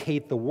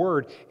suffocate the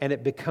word, and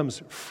it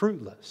becomes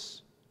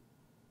fruitless.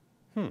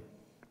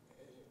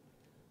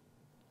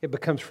 It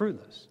becomes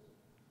fruitless.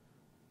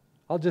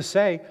 I'll just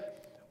say,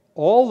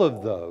 all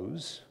of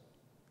those,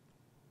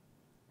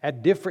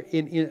 at different,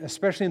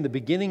 especially in the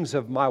beginnings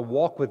of my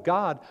walk with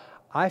God,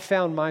 I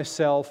found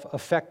myself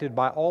affected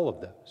by all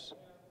of those.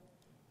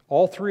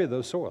 All three of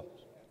those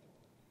soils.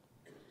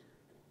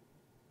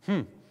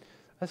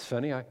 That's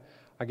funny. I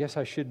guess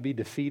I should be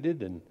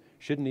defeated and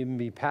shouldn't even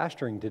be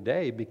pastoring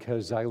today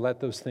because I let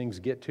those things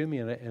get to me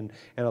and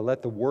I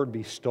let the word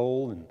be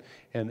stolen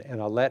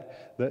and I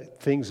let the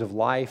things of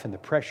life and the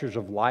pressures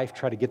of life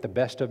try to get the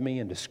best of me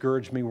and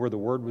discourage me where the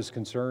word was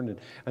concerned.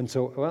 And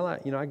so,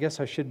 I guess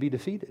I should be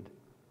defeated.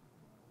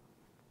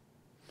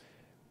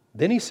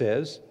 Then he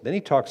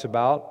talks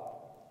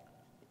about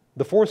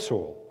the fourth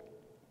soil.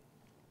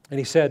 And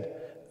he said,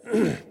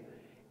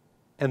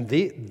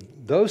 and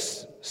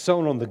those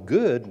sown on the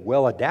good,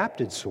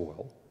 well-adapted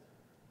soil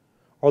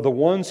are the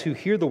ones who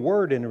hear the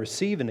word and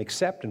receive and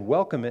accept and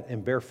welcome it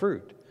and bear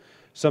fruit.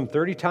 Some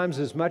 30 times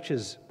as much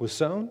as was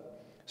sown,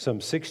 some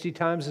 60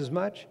 times as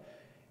much,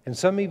 and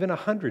some even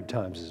 100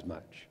 times as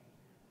much.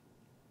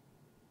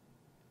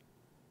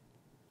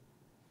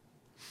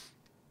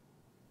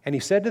 And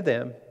he said to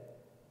them,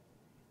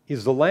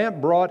 is the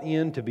lamp brought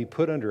in to be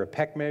put under a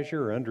peck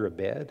measure or under a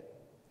bed,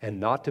 and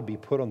not to be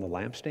put on the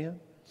lampstand?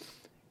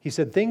 He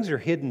said, things are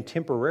hidden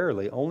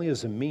temporarily only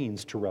as a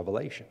means to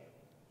revelation.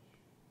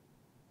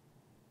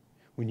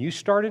 When you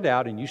started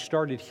out and you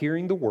started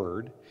hearing the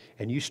word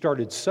and you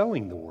started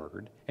sowing the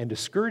word and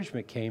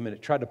discouragement came and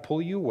it tried to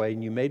pull you away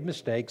and you made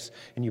mistakes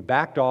and you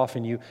backed off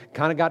and you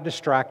kind of got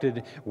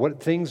distracted,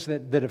 what things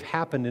that have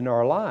happened in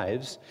our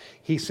lives,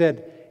 he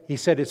said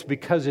it's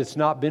because it's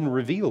not been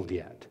revealed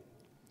yet.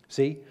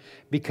 See?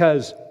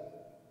 Because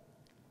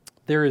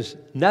there is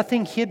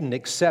nothing hidden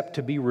except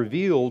to be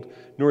revealed,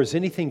 nor is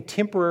anything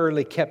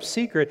temporarily kept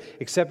secret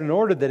except in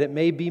order that it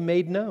may be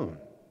made known.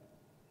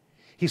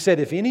 He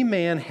said, if any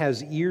man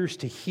has ears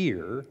to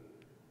hear,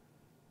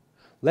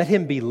 let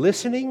him be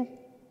listening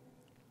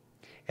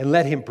and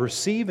let him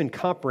perceive and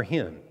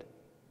comprehend.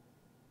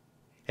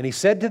 And he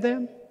said to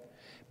them,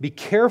 be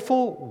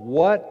careful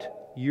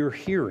what you're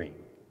hearing.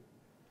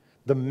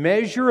 The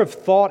measure of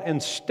thought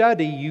and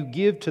study you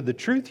give to the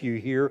truth you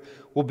hear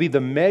will be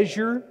the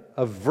measure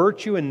of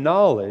virtue and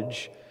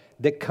knowledge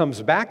that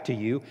comes back to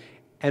you,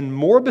 and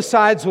more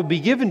besides will be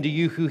given to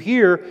you who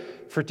hear,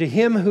 for to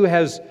him who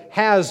has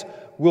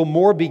will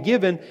more be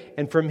given,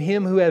 and from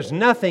him who has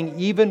nothing,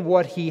 even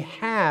what he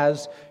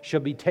has shall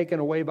be taken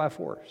away by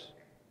force.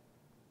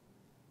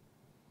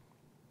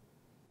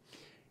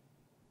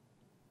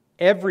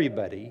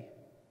 Everybody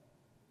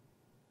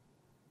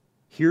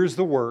hears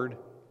the word,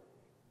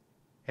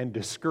 and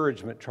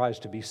discouragement tries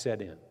to be set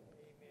in.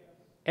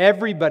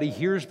 Everybody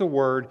hears the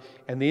word,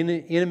 and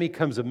the enemy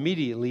comes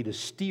immediately to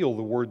steal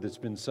the word that's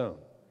been sown.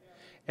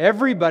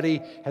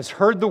 Everybody has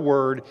heard the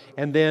word,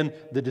 and then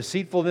the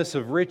deceitfulness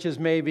of riches,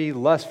 maybe,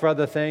 lust for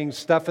other things,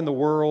 stuff in the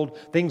world,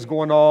 things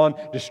going on,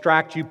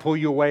 distract you, pull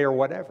you away, or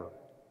whatever.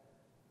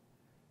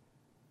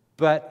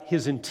 But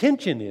his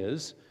intention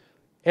is,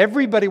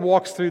 everybody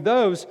walks through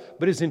those,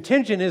 but his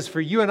intention is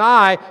for you and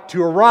I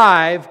to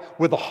arrive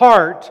with a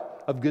heart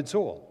of good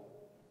soil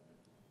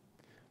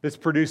that's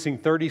producing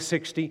 30,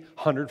 60,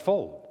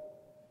 100-fold.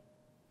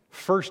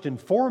 First and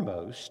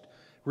foremost,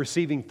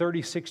 receiving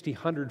 30, 60,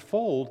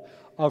 100-fold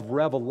of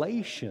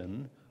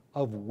revelation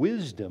of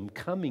wisdom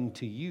coming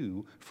to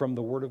you from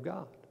the Word of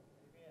God.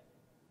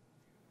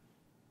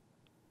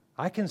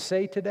 I can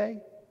say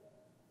today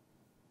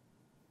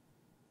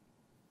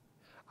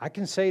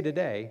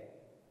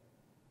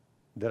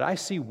that I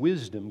see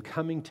wisdom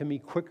coming to me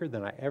quicker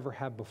than I ever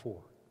have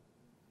before.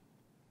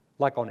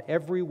 Like on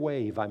every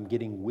wave, I'm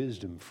getting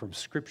wisdom from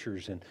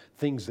scriptures and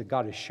things that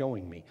God is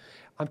showing me.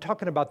 I'm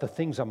talking about the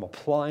things I'm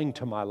applying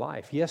to my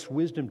life. Yes,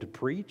 wisdom to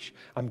preach.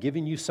 I'm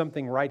giving you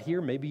something right here.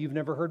 Maybe you've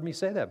never heard me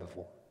say that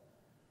before.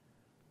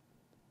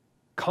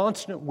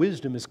 Constant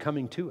wisdom is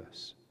coming to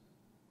us.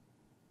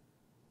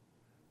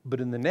 But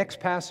in the next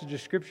passage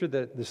of Scripture,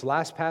 this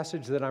last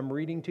passage that I'm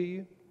reading to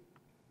you,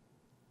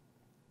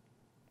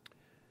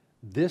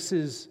 this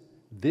is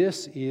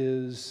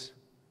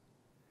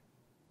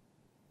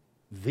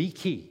the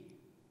key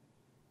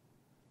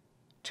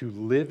to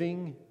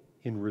living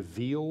in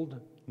revealed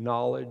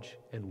knowledge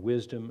and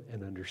wisdom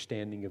and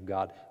understanding of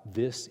God.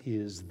 This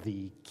is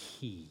the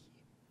key.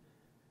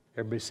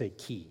 Everybody say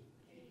key.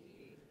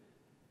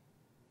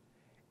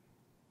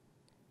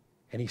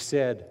 And he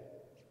said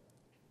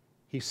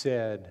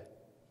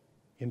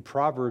in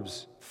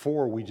Proverbs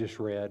 4 we just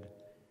read,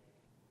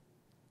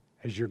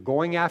 as you're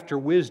going after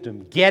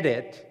wisdom, get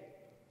it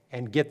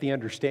and get the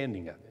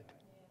understanding of it.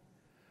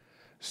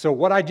 So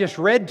what I just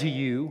read to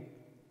you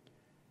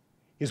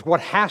is what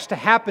has to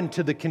happen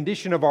to the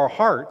condition of our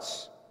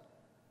hearts,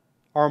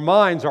 our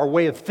minds, our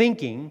way of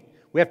thinking.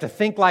 We have to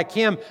think like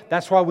Him.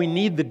 That's why we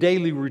need the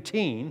daily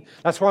routine.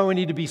 That's why we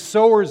need to be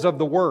sowers of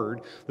the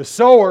Word. The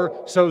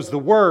sower sows the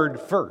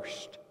Word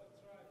first.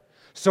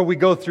 So we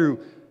go through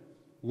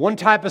one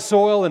type of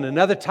soil and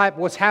another type.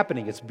 What's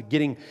happening? It's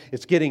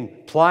getting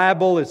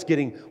pliable, it's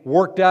getting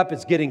worked up,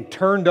 it's getting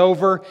turned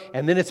over,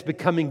 and then it's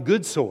becoming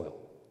good soil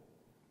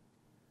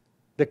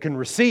that can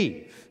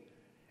receive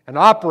and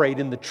operate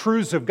in the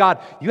truths of God.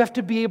 You have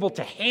to be able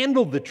to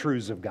handle the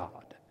truths of God.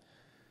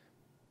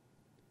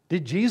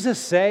 Did Jesus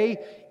say,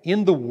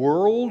 in the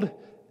world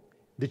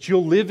that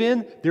you'll live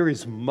in, there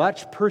is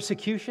much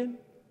persecution?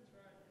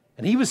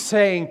 And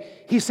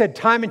He said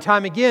time and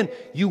time again,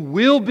 you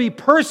will be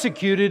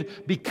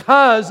persecuted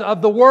because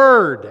of the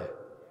Word.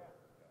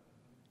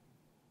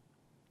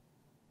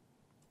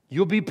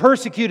 You'll be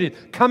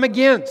persecuted, come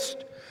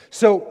against.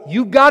 So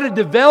you've got to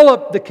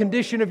develop the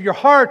condition of your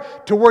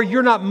heart to where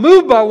you're not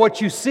moved by what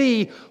you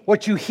see,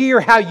 what you hear,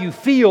 how you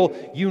feel.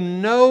 You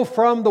know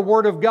from the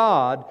Word of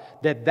God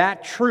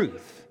that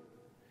truth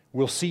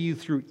will see you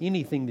through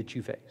anything that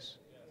you face.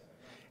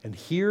 And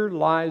here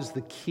lies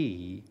the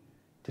key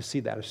to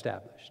see that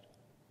established.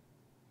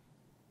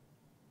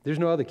 There's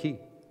no other key.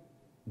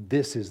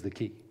 This is the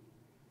key.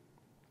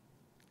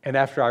 And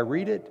after I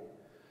read it,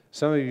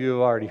 some of you have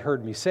already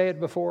heard me say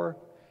it before.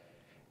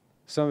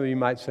 Some of you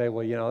might say,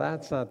 well,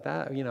 that's not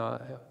that.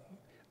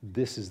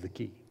 This is the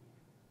key.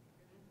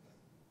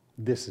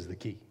 This is the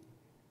key.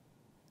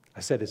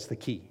 I said it's the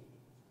key.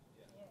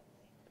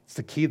 It's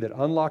the key that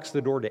unlocks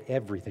the door to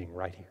everything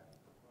right here.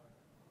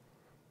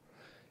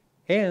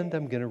 And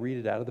I'm going to read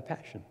it out of the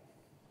Passion.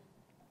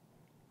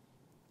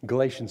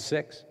 Galatians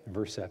 6,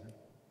 verse 7.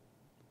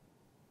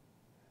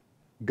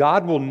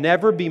 God will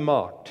never be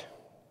mocked,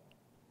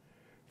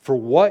 for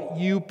what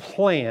you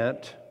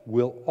plant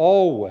will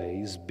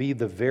always be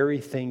the very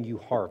thing you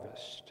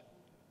harvest.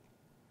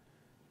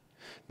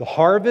 The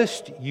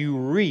harvest you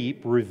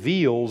reap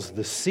reveals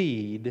the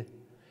seed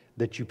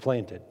that you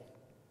planted.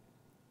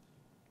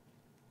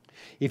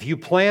 If you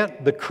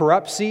plant the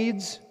corrupt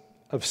seeds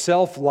of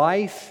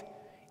self-life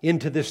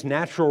into this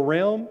natural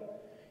realm,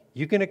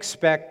 you can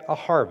expect a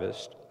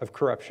harvest of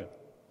corruption.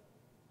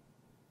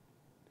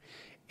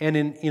 And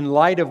in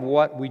light of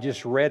what we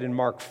just read in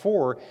Mark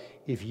 4,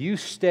 if you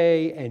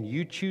stay and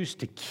you choose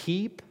to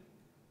keep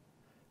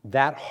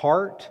that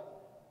heart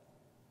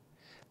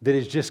that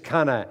is just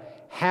kind of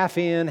half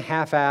in,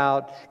 half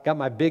out, got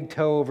my big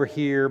toe over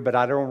here, but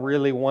I don't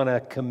really want to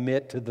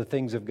commit to the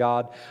things of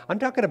God. I'm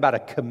talking about a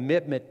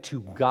commitment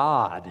to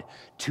God,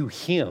 to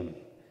Him.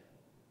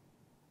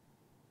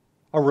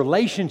 A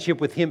relationship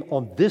with Him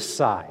on this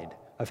side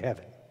of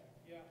heaven.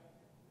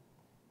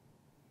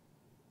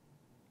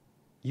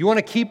 You want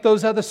to keep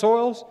those other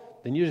soils?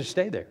 Then you just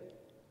stay there.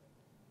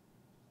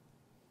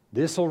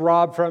 This will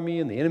rob from you,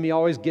 and the enemy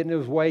always getting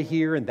his way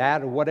here and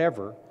that or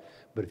whatever.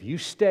 But if you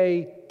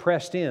stay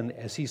pressed in,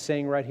 as he's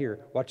saying right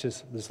here, watch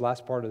this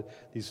last part of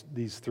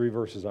these 3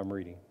 verses I'm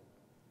reading.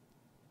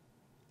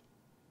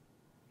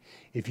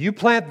 If you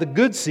plant the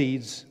good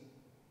seeds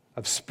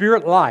of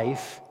spirit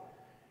life,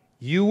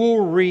 you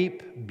will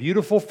reap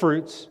beautiful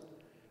fruits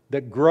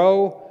that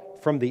grow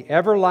from the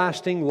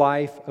everlasting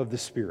life of the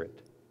Spirit.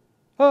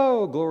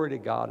 Oh, glory to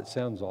God. It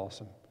sounds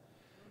awesome.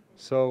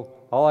 So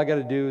all I got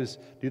to do is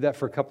do that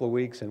for a couple of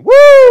weeks and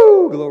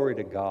woo, glory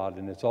to God,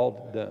 and it's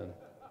all done.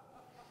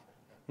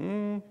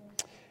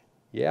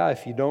 Yeah,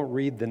 if you don't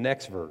read the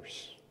next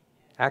verse.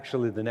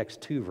 Actually, the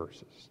next 2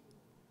 verses.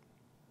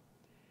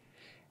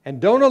 And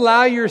don't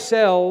allow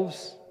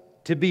yourselves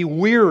to be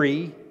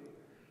weary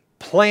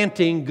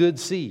planting good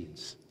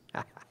seeds.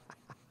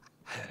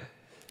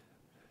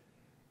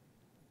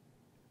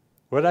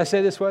 What did I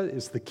say this was?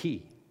 It's the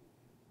key.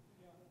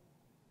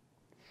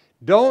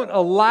 Don't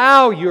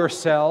allow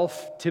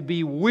yourself to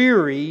be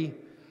weary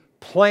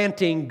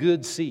planting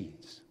good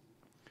seeds.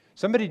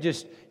 Somebody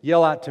just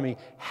yell out to me,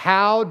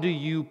 how do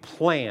you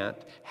plant,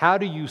 how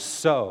do you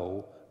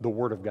sow the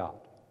Word of God?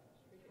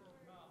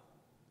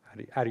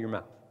 Out of your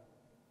mouth.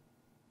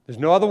 There's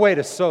no other way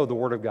to sow the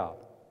Word of God.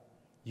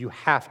 You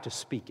have to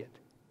speak it.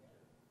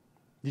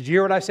 Did you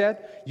hear what I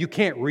said? You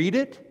can't read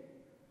it.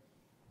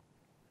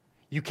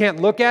 You can't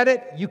look at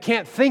it. You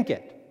can't think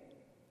it.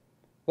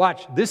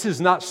 Watch, this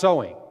is not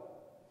sowing.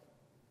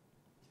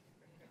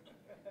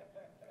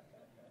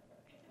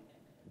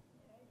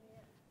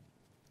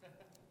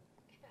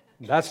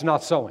 That's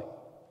not sowing.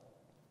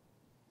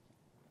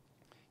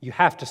 You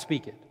have to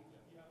speak it.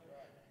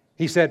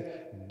 He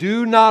said,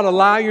 do not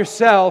allow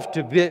yourself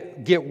to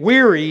get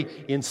weary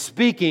in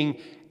speaking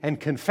and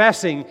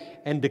confessing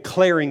and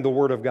declaring the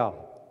Word of God.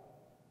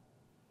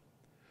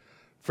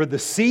 For the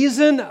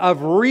season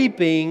of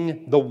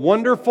reaping the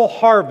wonderful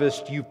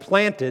harvest you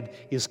planted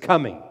is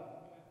coming.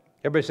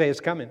 Everybody say it's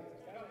coming.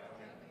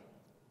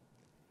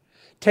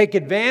 Take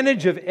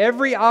advantage of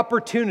every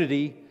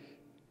opportunity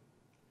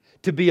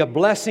to be a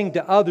blessing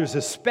to others,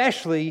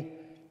 especially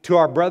to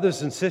our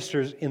brothers and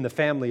sisters in the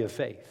family of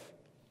faith.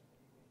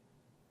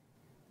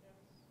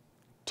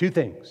 Two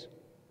things.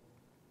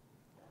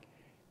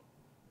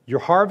 Your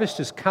harvest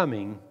is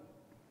coming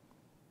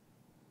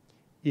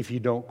if you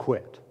don't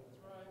quit.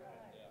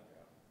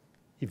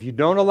 If you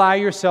don't allow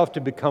yourself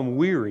to become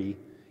weary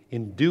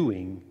in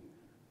doing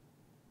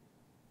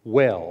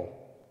well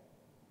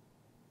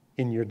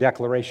in your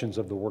declarations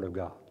of the Word of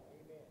God,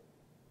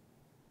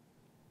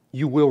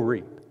 you will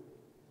reap.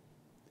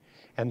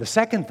 And the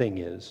second thing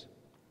is,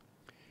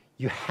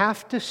 you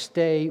have to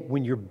stay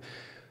when you're,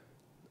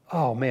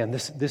 oh man,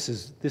 this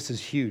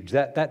is huge.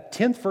 That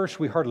 10th verse,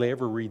 we hardly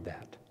ever read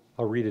that.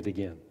 I'll read it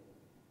again.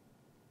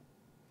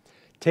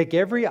 Take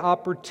advantage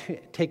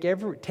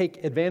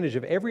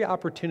of every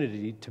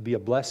opportunity to be a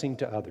blessing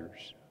to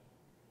others,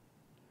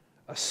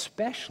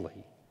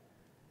 especially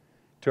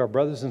to our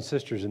brothers and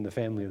sisters in the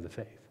family of the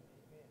faith.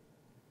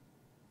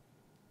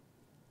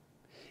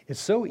 It's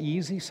so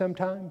easy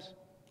sometimes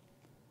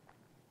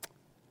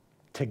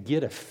to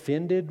get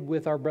offended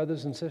with our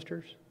brothers and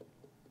sisters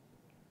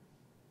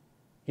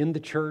in the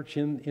church,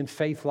 in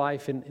faith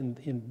life,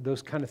 in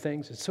those kind of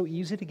things. It's so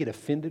easy to get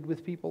offended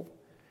with people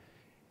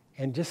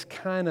and just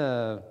kind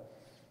of,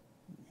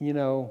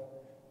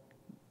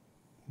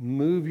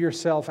 move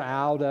yourself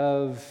out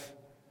of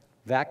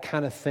that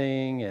kind of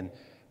thing and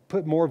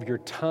put more of your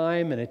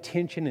time and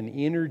attention and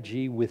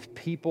energy with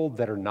people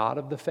that are not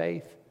of the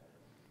faith.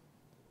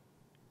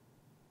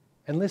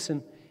 And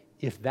listen,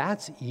 if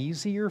that's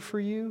easier for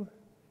you,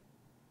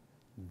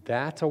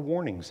 that's a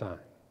warning sign.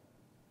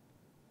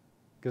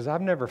 Because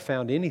I've never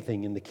found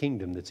anything in the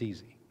kingdom that's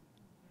easy.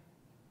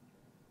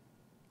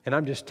 And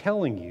I'm just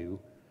telling you,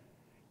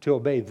 to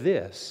obey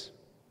this,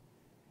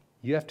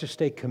 you have to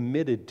stay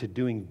committed to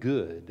doing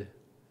good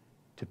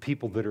to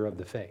people that are of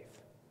the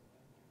faith.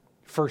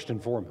 First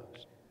and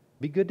foremost.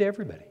 Be good to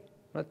everybody.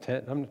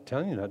 I'm not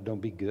telling you don't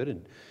be good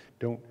and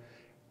don't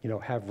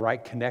have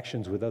right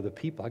connections with other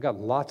people. I got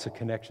lots of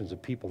connections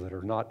of people that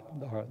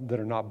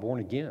are not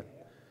born again.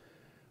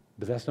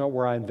 But that's not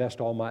where I invest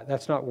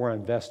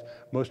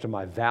most of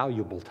my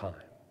valuable time.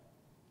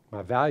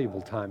 My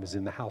valuable time is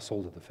in the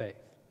household of the faith.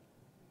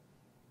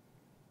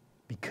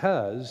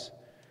 Because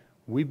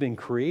we've been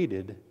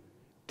created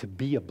to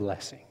be a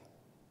blessing.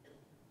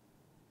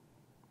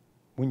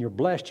 When you're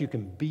blessed, you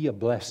can be a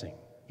blessing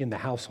in the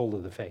household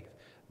of the faith.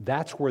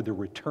 That's where the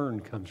return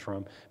comes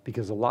from,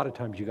 because a lot of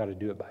times you got to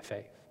do it by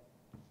faith.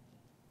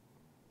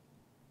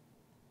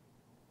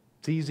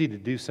 It's easy to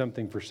do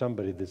something for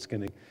somebody that's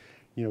going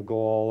to go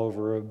all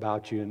over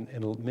about you.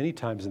 And many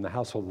times in the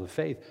household of the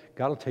faith,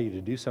 God will tell you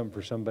to do something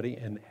for somebody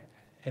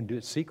and do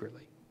it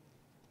secretly.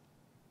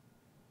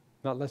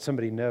 Not let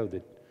somebody know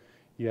that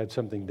you had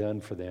something done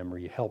for them or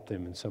you helped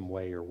them in some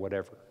way or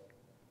whatever.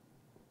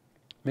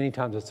 Many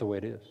times that's the way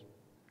it is.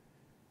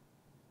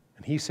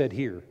 And he said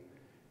here,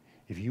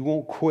 if you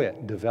won't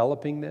quit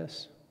developing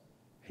this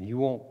and you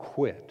won't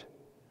quit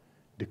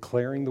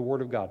declaring the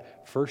Word of God,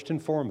 first and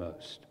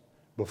foremost,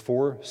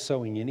 before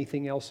sowing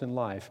anything else in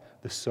life,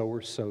 the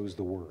sower sows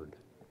the Word.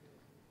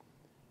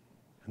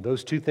 And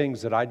those two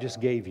things that I just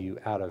gave you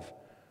out of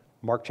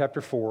Mark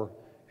chapter 4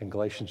 and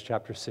Galatians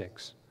chapter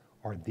 6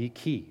 are the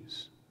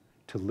keys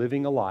to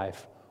living a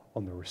life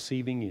on the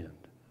receiving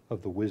end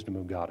of the wisdom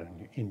of God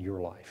in your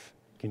life.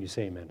 Can you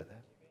say amen to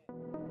that?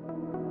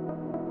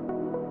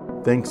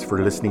 Thanks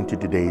for listening to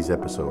today's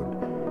episode.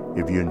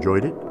 If you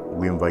enjoyed it,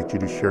 we invite you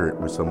to share it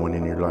with someone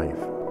in your life.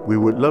 We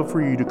would love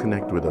for you to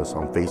connect with us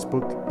on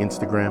Facebook,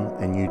 Instagram,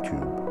 and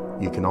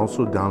YouTube. You can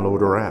also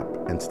download our app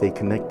and stay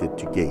connected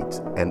to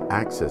Gates and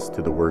access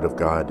to the Word of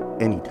God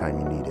anytime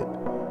you need it.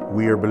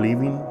 We are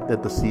believing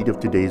that the seed of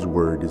today's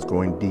word is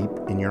going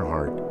deep in your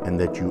heart and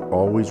that you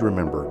always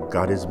remember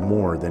God is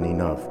more than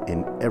enough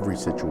in every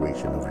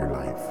situation of your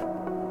life.